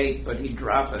him a cake, but he'd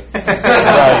drop it.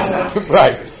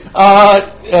 Right.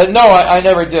 No, I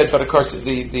never did, but of course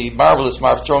the Marvelous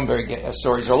Marv Throneberry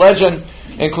stories are legend,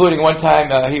 including one time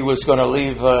he was going to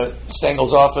leave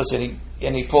Stengel's office, and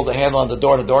he pulled the handle on the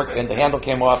door, and the handle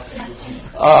came off.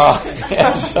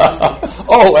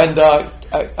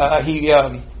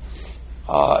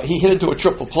 He hit into a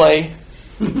triple play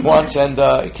once, and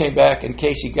it came back, and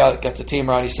Casey got the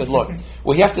team around. He said, "Look,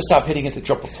 we have to stop hitting into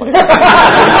triple play."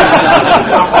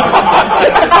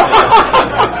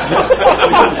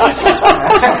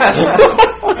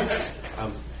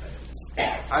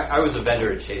 I was a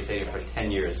vendor at Shea Stadium for 10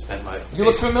 years. You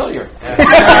look familiar. A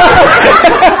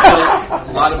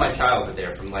lot of my childhood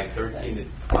there, from like 13 to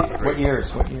 23. What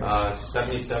years?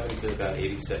 77 to about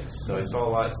 86. So I saw a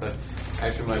lot of stuff.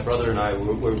 Actually, my brother and I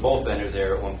were both vendors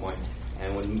there at one point.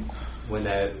 And when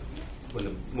the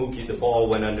Mookie, the ball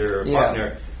went under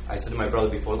Buckner, I said to my brother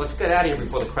before, "Let's get out of here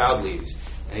before the crowd leaves."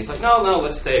 And he's like, No,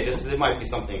 let's stay. There might be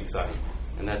something exciting.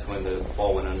 And that's when the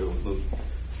ball went under with Mookie.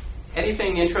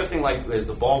 Anything interesting like with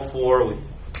the Ball 4 with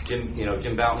Jim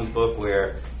Bouton's book,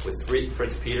 where with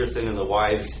Fritz Peterson and the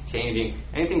wives changing?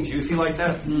 Anything juicy like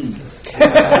that?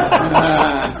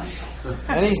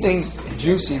 Anything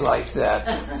juicy like that?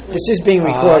 This is being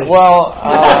recorded.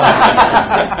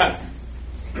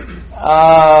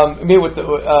 I mean, with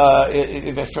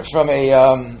from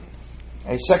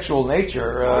a sexual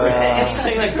nature.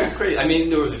 Anything like crazy. I mean,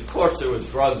 there was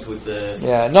drugs with the.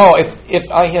 Yeah, no. If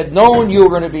I had known you were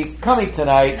going to be coming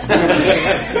tonight,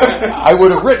 I would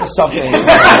have written something.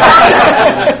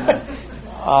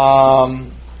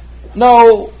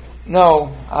 No.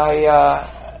 I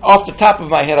off the top of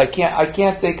my head, I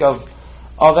can't think of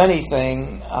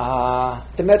anything.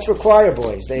 The Mets were choir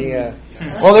boys. They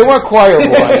well, they weren't choir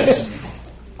boys.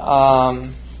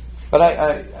 But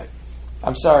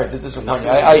I'm sorry to disappoint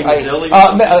you.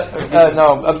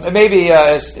 Maybe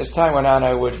as time went on,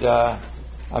 I would.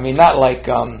 Not like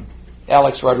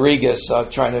Alex Rodriguez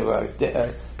trying to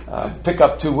pick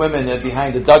up two women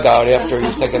behind the dugout after he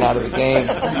was taken out of the game.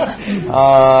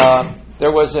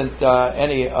 There wasn't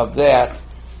any of that.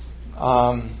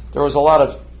 There was a lot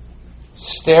of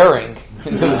staring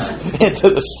into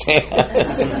the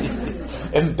stand.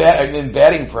 In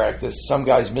batting practice, some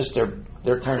guys missed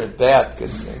their turn at bat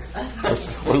because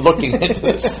we're looking into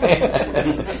the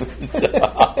stand.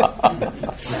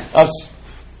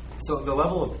 So the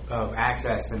level of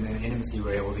access and intimacy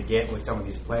we're able to get with some of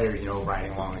these players,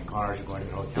 riding along in cars or going to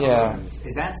the hotel rooms,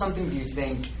 is that something do you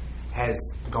think has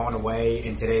gone away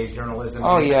in today's journalism?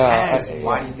 Oh, yeah.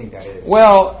 Why do you think that is?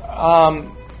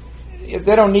 Well,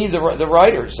 they don't need the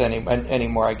writers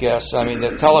anymore, I guess. I mean,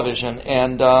 the television.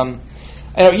 And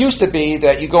it used to be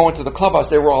that you go into the clubhouse,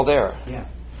 they were all there. Yeah.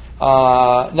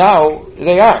 Now,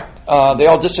 they aren't. They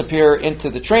all disappear into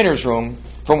the trainer's room,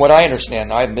 from what I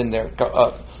understand. I haven't been there.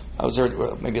 I was there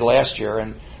maybe last year,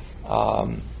 and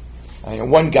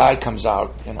one guy comes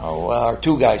out, or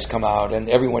two guys come out, and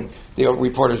the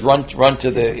reporters run to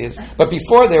the. But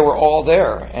before they were all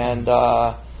there, and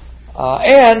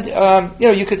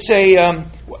you could say,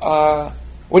 what are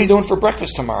you doing for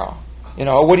breakfast tomorrow?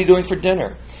 What are you doing for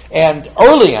dinner? And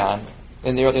early on,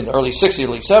 in the early 60s,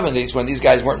 early 70s, when these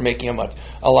guys weren't making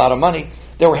a lot of money,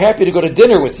 they were happy to go to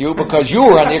dinner with you because you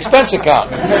were on the expense account.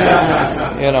 They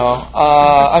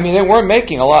weren't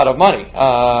making a lot of money.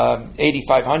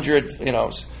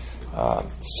 $8,500,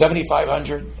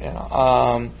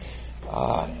 $7,500,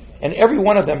 and every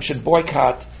one of them should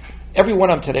boycott. Every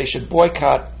one of them today should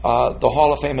boycott the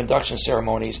Hall of Fame induction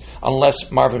ceremonies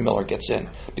unless Marvin Miller gets in,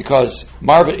 because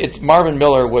Marvin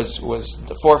Miller was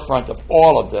the forefront of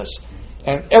all of this,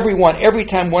 and every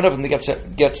time one of them gets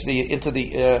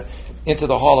into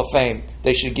the Hall of Fame,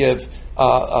 they should give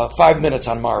 5 minutes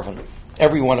on Marvin.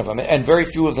 Every one of them, and very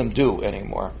few of them do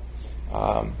anymore.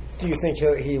 Do you think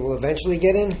he will eventually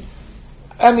get in?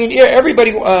 I mean,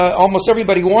 everybody, almost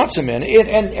everybody wants him in,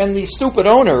 and the stupid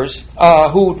owners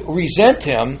who resent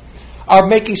him are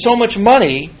making so much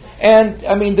money. And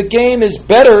I mean, the game is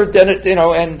better than it,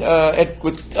 and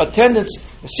with attendance.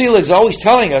 Selig's always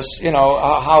telling us,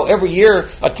 how every year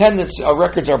attendance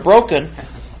records are broken,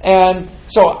 and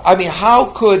so I mean, how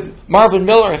could Marvin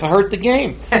Miller have hurt the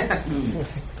game? I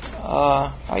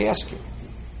ask you.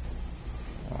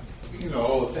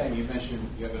 Hall of Fame. You mentioned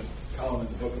you have a column in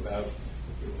the book about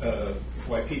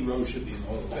why Pete Rose should be in the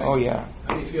Hall of Fame. Oh, yeah.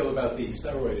 How do you feel about the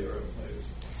steroid era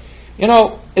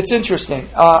players? It's interesting.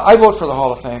 I vote for the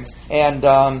Hall of Fame, and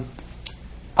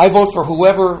I vote for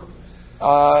whoever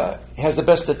has the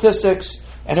best statistics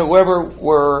and whoever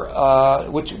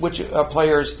which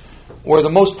players were the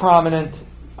most prominent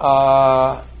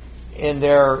in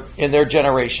their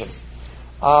generation.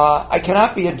 I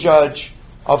cannot be a judge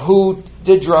of who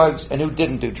did drugs and who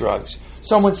didn't do drugs.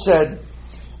 Someone said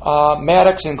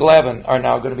Maddox and Glavine are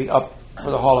now going to be up for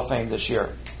the Hall of Fame this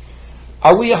year.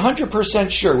 Are we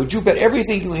 100% sure? Would you bet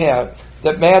everything you have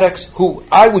that Maddox, who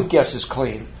I would guess is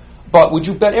clean, but would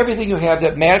you bet everything you have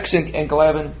that Maddox and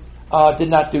Glavine did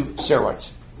not do steroids?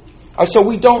 So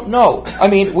we don't know. I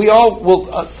mean, we all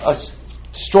will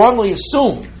strongly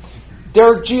assume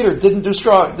Derek Jeter didn't do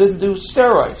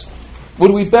steroids.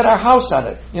 Would we bet our house on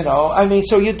it?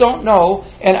 So you don't know,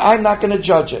 and I'm not going to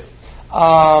judge it.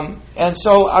 And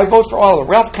so I vote for all of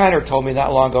them. Ralph Kiner told me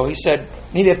not long ago. He said,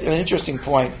 he had an interesting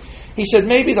point. He said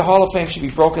maybe the Hall of Fame should be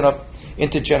broken up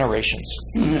into generations.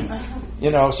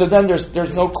 So then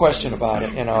there's no question about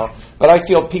it. But I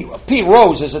feel Pete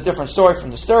Rose is a different story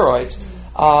from the steroids.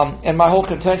 And my whole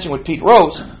contention with Pete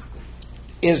Rose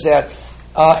is that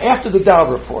after the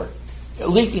Dowd report,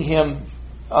 linking him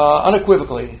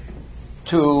unequivocally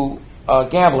to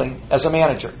gambling as a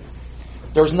manager,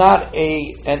 there's not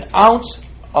an ounce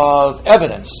of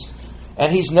evidence,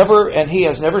 and he's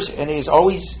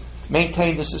always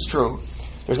maintained this is true.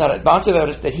 There's not an ounce of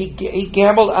evidence that he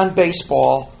gambled on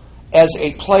baseball as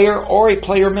a player or a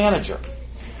player manager.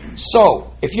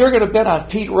 So, if you're going to bet on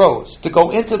Pete Rose to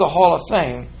go into the Hall of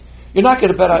Fame, you're not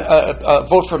going to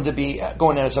vote for him to be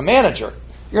going in as a manager.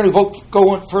 You're going to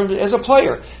go for him as a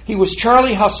player. He was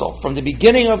Charlie Hustle from the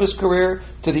beginning of his career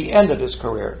to the end of his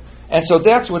career, and so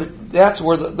that's where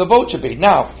the vote should be.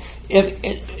 Now,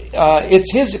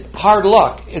 it's his hard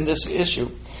luck in this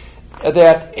issue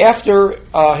that after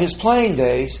his playing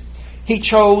days, he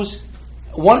chose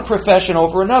one profession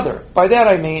over another. By that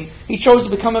I mean he chose to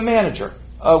become a manager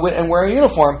and wear a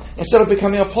uniform instead of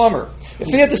becoming a plumber. If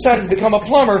he had decided to become a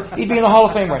plumber, he'd be in the Hall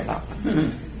of Fame right now.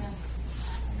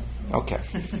 Okay.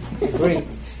 Agree.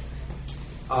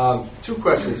 Two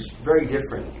questions, very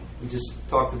different. We just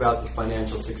talked about the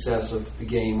financial success of the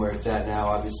game, where it's at now.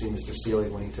 Obviously, Mr.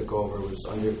 Selig, when he took over, was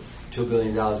under $2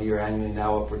 billion a year annually,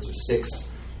 now upwards of $6 billion.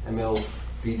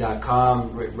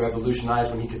 MLB.com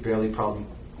revolutionized when he could barely probably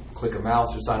click a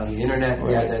mouse or sign on the internet. Right.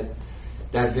 He had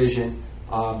that vision.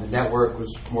 The network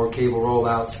was more cable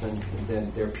rollouts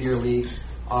than their peer leagues.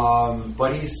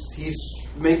 But he's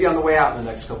maybe on the way out in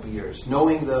the next couple of years.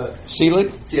 Knowing the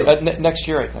Selig? Next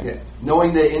year, I think. Yeah.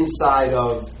 Knowing the inside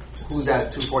of who's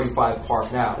at 245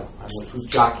 Park now, who's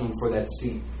jockeying for that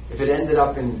seat. if it ended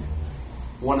up in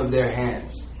one of their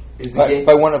hands, is the game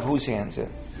by one of whose hands? Yeah.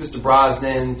 Mr.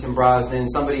 Brosnan, Tim Brosnan,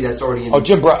 somebody that's already in. Oh,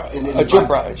 Jim Brosnan. Tim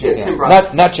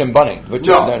Brosnan. Not Jim Bunning. But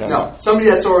no. Somebody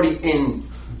that's already in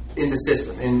the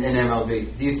system in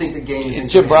MLB. Do you think the game is in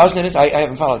Jim Brosnan is? I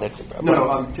haven't followed that.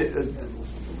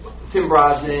 Tim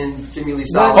Brosnan, Jimmy Lee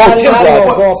Tim Brosnan.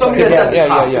 Somebody that's at the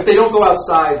top. If they don't go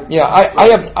outside. Yeah,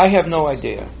 I have no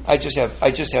idea. I just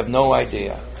have no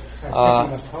idea.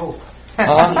 Yeah.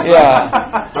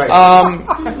 Right.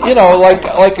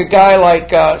 Like a guy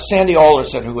like Sandy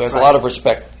Alderson, who has a lot of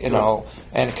respect, and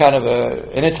kind of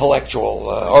an intellectual,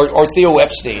 or Theo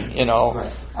Epstein,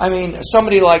 Right. I mean,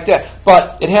 somebody like that.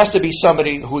 But it has to be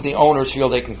somebody who the owners feel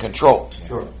they can control.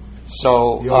 Sure.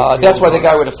 So that's why they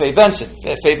got rid of Fay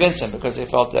Vincent, because they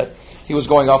felt that he was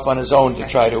going off on his own to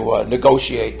try to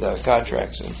negotiate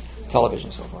contracts and television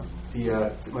and so forth.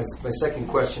 My second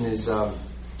question is the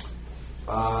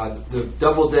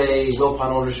Doubleday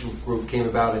Wilpon Ownership Group came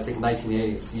about, I think,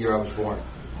 1980. It's the year I was born.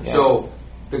 Yeah. So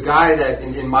the guy that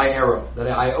in my era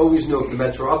that I always knew if the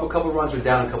Mets were up a couple of runs or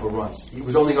down a couple of runs, he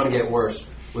was only going to get worse,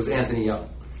 was Anthony Young.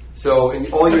 So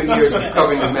in all your years of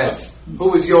covering the Mets, who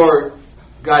was your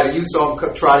guy that you saw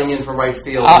him trotting in from right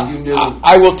field and you knew?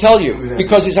 I will tell you,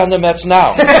 because he's on the Mets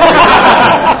now.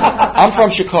 I'm from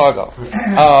Chicago.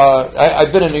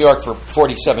 I've been in New York for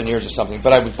 47 years or something,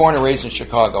 but I was born and raised in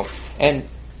Chicago. And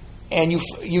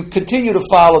you continue to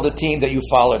follow the team that you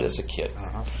followed as a kid.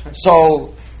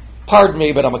 So, pardon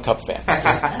me, but I'm a Cub fan.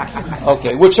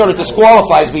 Okay, which sort of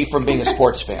disqualifies me from being a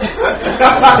sports fan.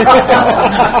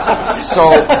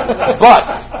 But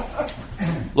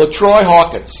LaTroy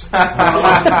Hawkins.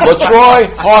 LaTroy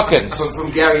Hawkins.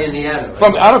 From Gary, Indiana.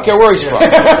 Right? I don't care where he's from.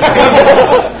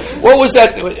 What was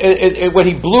that? When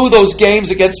he blew those games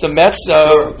against the Mets?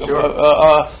 Sure.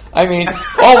 I mean,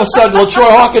 all of a sudden, LaTroy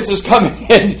Hawkins is coming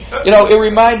in. It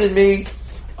reminded me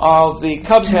of the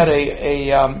Cubs had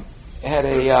a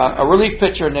relief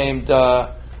pitcher named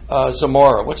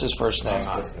Zamora. What's his first name?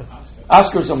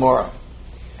 Oscar Zamora.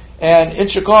 And in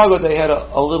Chicago, they had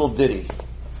a little ditty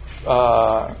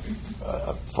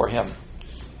for him.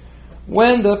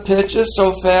 When the pitch is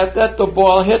so fat that the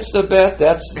ball hits the bat,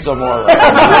 that's Zamora.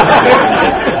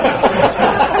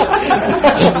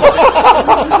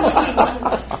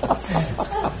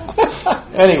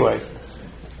 Anyway,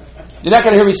 you're not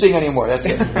going to hear me sing anymore. That's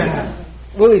it.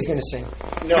 Willie's going to sing.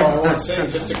 No, I won't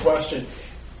sing. Just a question.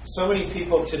 So many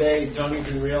people today don't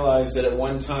even realize that at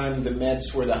one time the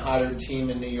Mets were the hotter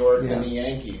team in New York than the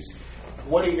Yankees.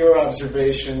 What are your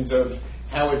observations of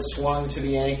how it swung to the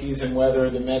Yankees and whether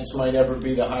the Mets might ever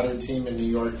be the hotter team in New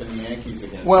York than the Yankees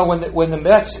again? Well, when the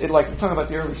Mets, we're talking about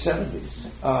the early 70s,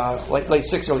 late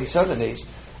 60s, early 70s,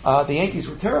 the Yankees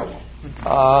were terrible.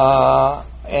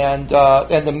 And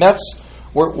the Mets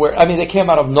were they came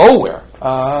out of nowhere.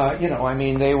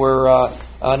 They were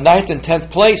 9th and 10th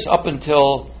place up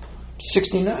until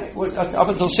 69. Up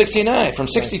until 69, from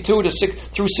 62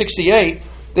 through 68,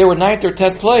 they were 9th or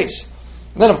 10th place.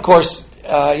 And then, of course,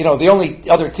 the only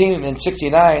other team in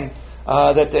 69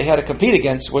 that they had to compete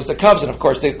against was the Cubs, and of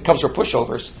course, the Cubs were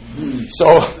pushovers,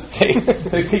 so they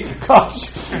beat the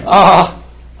Cubs.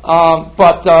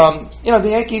 But the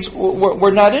Yankees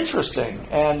were not interesting,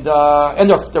 and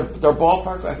their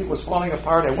ballpark, I think, was falling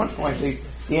apart. At one point, the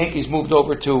Yankees moved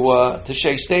over to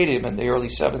Shea Stadium in the early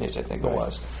 70s, I think it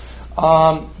was.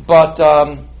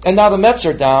 And now the Mets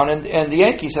are down, and the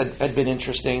Yankees had been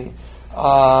interesting.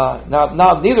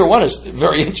 Now neither one is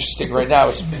very interesting right now,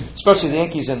 especially the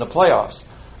Yankees in the playoffs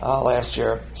last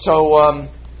year. So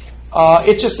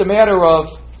it's just a matter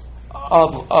of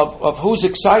who's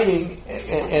exciting,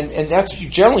 and that's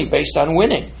generally based on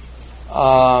winning.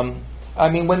 When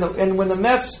the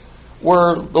Mets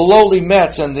were the lowly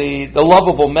Mets and the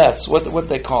lovable Mets, what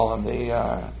they call them, the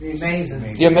amazing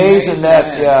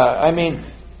Mets. Yeah,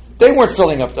 they weren't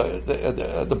filling up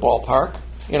the ballpark.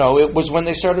 It was when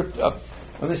they started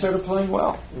playing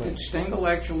well. Did Stengel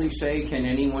actually say, "Can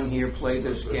anyone here play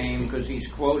this game?" Because he's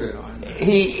quoted on it.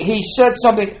 He said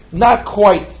something not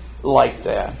quite like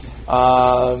that.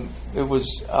 It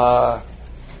was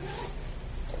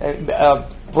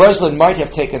Breslin might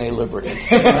have taken a liberty,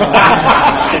 but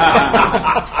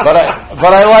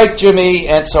I like Jimmy,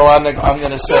 and so I'm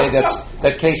going to say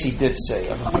that Casey did say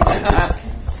it.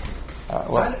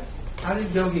 How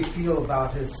did Yogi feel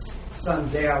about his son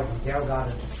Dale when Dale got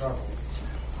into trouble?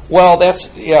 Well,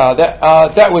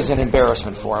 that was an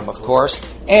embarrassment for him, of course,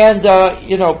 and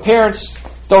parents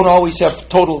don't always have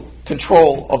total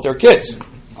control of their kids.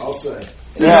 I'll say.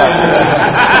 Yeah.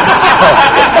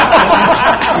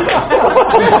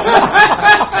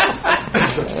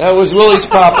 That was Willie's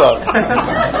papa.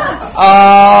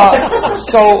 I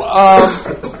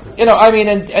mean,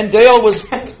 and Dale was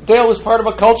part of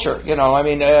a culture. I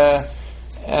mean,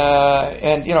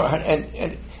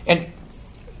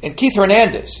 and Keith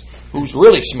Hernandez, who's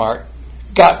really smart,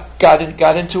 got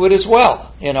into it as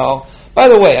well. By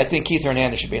the way, I think Keith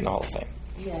Hernandez should be in the Hall of Fame.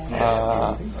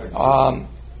 Yeah.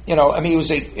 I mean, he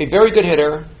was a very good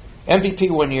hitter, MVP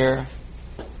one year,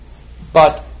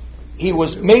 but he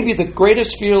was maybe the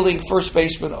greatest fielding first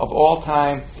baseman of all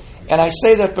time. And I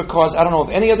say that because I don't know of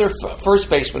any other first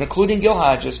baseman, including Gil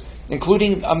Hodges,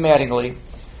 including Mattingly,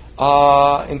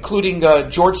 including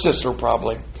George Sisler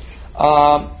probably,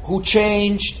 who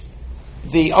changed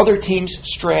the other team's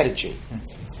strategy.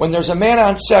 When there's a man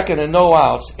on second and no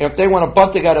outs, if they want to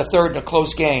bunt the guy to third in a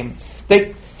close game,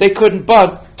 they couldn't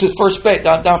bunt to first base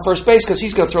down first base because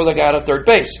he's going to throw the guy to third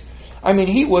base. I mean,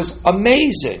 he was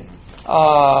amazing.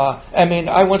 I mean,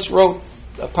 I once wrote,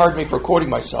 pardon me for quoting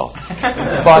myself,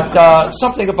 but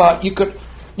something about you could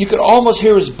almost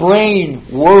hear his brain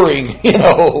whirring,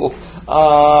 from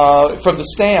the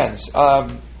stands.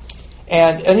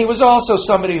 And he was also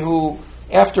somebody who,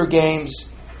 after games,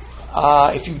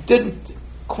 if you didn't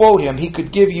quote him, he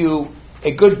could give you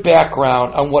a good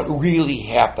background on what really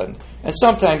happened. And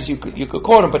sometimes you could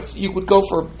quote him, but you would go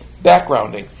for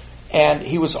backgrounding. And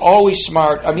he was always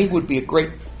smart. I mean, he would be a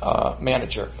great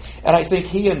manager. And I think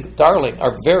he and Darling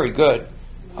are very good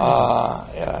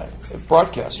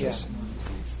broadcasters.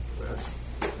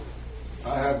 Yeah.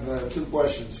 I have two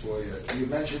questions for you. You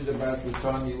mentioned about the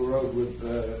time you rode with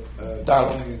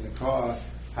Darling in the car.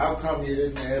 How come you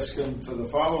didn't ask him for the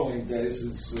following day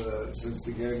since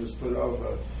the game was put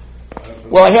over?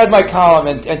 Well, I had my column,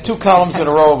 and two columns in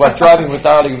a row about driving with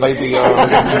Darling may be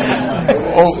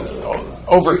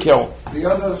overkill. The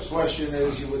other question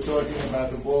is, you were talking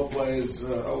about the ball players a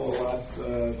lot.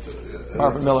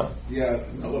 Marvin Miller. Yeah,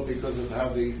 Miller, because of how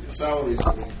the salaries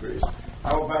have increased.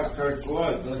 How about Curt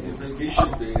Flood? Don't you think he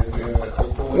should be?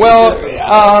 Well,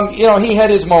 he had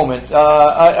his moment.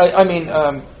 I mean,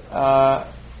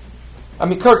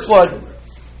 Curt Flood.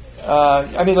 There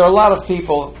are a lot of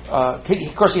people. Of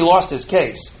course, he lost his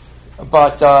case,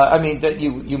 but that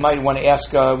you might want to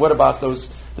ask, what about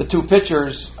the two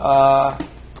pitchers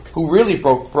who really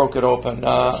broke it open?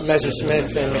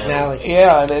 Messersmith and McNally.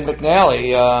 Yeah, and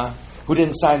McNally, who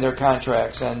didn't sign their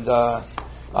contracts, and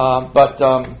but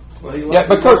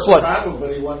Curt Flood.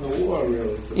 But he won the war,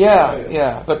 really.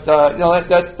 Yeah, but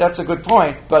that's a good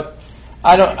point. But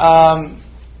I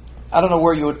don't know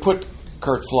where you would put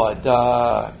Curt Flood.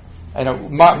 I know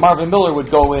Marvin Miller would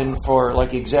go in for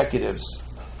like executives,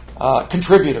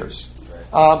 contributors,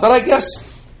 but I guess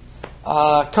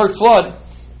Curt Flood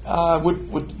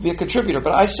would be a contributor.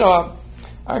 But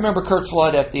I remember Curt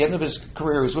Flood at the end of his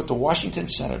career. He was with the Washington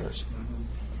Senators,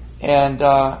 and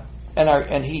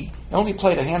he only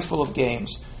played a handful of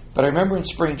games. But I remember in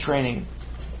spring training,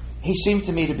 he seemed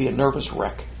to me to be a nervous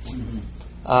wreck.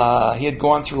 He had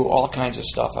gone through all kinds of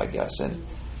stuff, I guess, and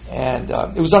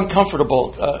it was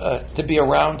uncomfortable to be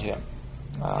around him.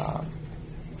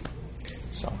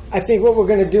 So I think what we're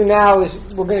going to do now is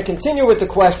we're going to continue with the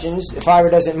questions, if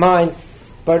Ira doesn't mind,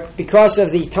 but because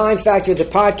of the time factor of the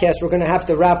podcast, we're going to have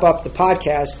to wrap up the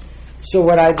podcast. So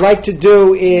what I'd like to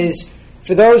do is,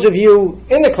 for those of you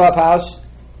in the clubhouse,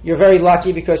 you're very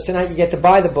lucky because tonight you get to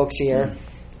buy the books here.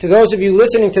 Mm-hmm. To those of you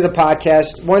listening to the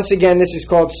podcast, once again, this is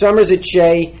called Summers at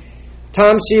Shea,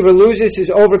 Tom Seaver Loses His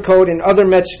Overcoat and Other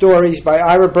Mets Stories by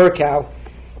Ira Berkow.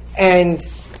 And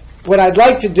what I'd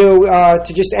like to do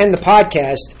to just end the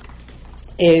podcast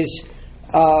is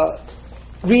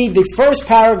read the first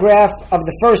paragraph of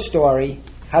the first story,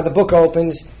 how the book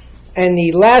opens, and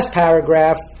the last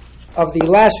paragraph of the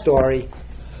last story,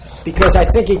 because I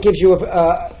think it gives you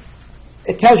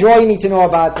it tells you all you need to know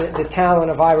about the talent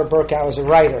of Ira Berkow as a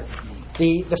writer.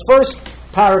 The first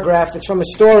paragraph, it's from a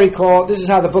story called, this is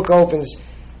how the book opens.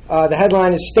 The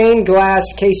headline is Stained Glass,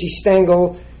 Casey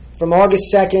Stengel, from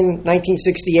August 2nd,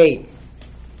 1968.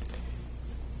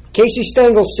 Casey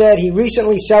Stengel said he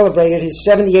recently celebrated his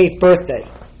 78th birthday.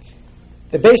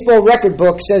 The baseball record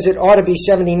book says it ought to be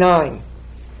 79.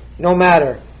 No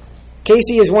matter.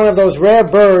 Casey is one of those rare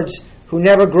birds who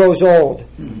never grows old.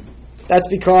 That's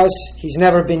because he's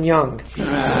never been young.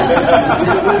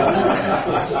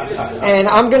 And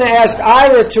I'm going to ask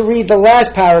Ira to read the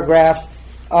last paragraph.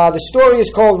 The story is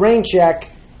called Rain Check,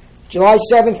 July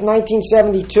 7th,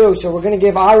 1972. So we're going to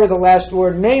give Ira the last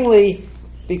word, mainly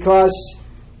because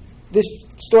this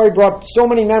story brought so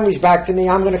many memories back to me.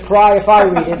 I'm going to cry if I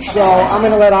read it. So I'm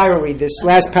going to let Ira read this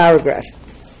last paragraph.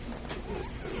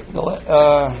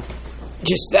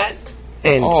 Just that.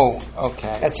 And oh,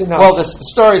 okay. That's enough. Well, the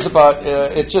story's about,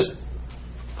 it's just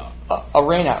a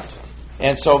rain out.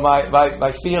 And so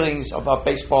my feelings about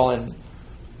baseball, and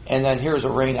then here's a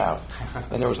rain out,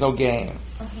 and there was no game.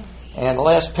 And the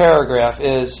last paragraph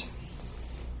is,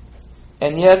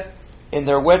 and yet in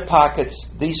their wet pockets,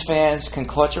 these fans can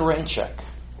clutch a rain check,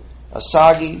 a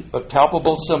soggy but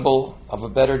palpable symbol of a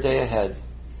better day ahead.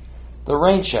 The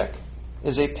rain check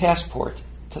is a passport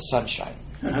to sunshine.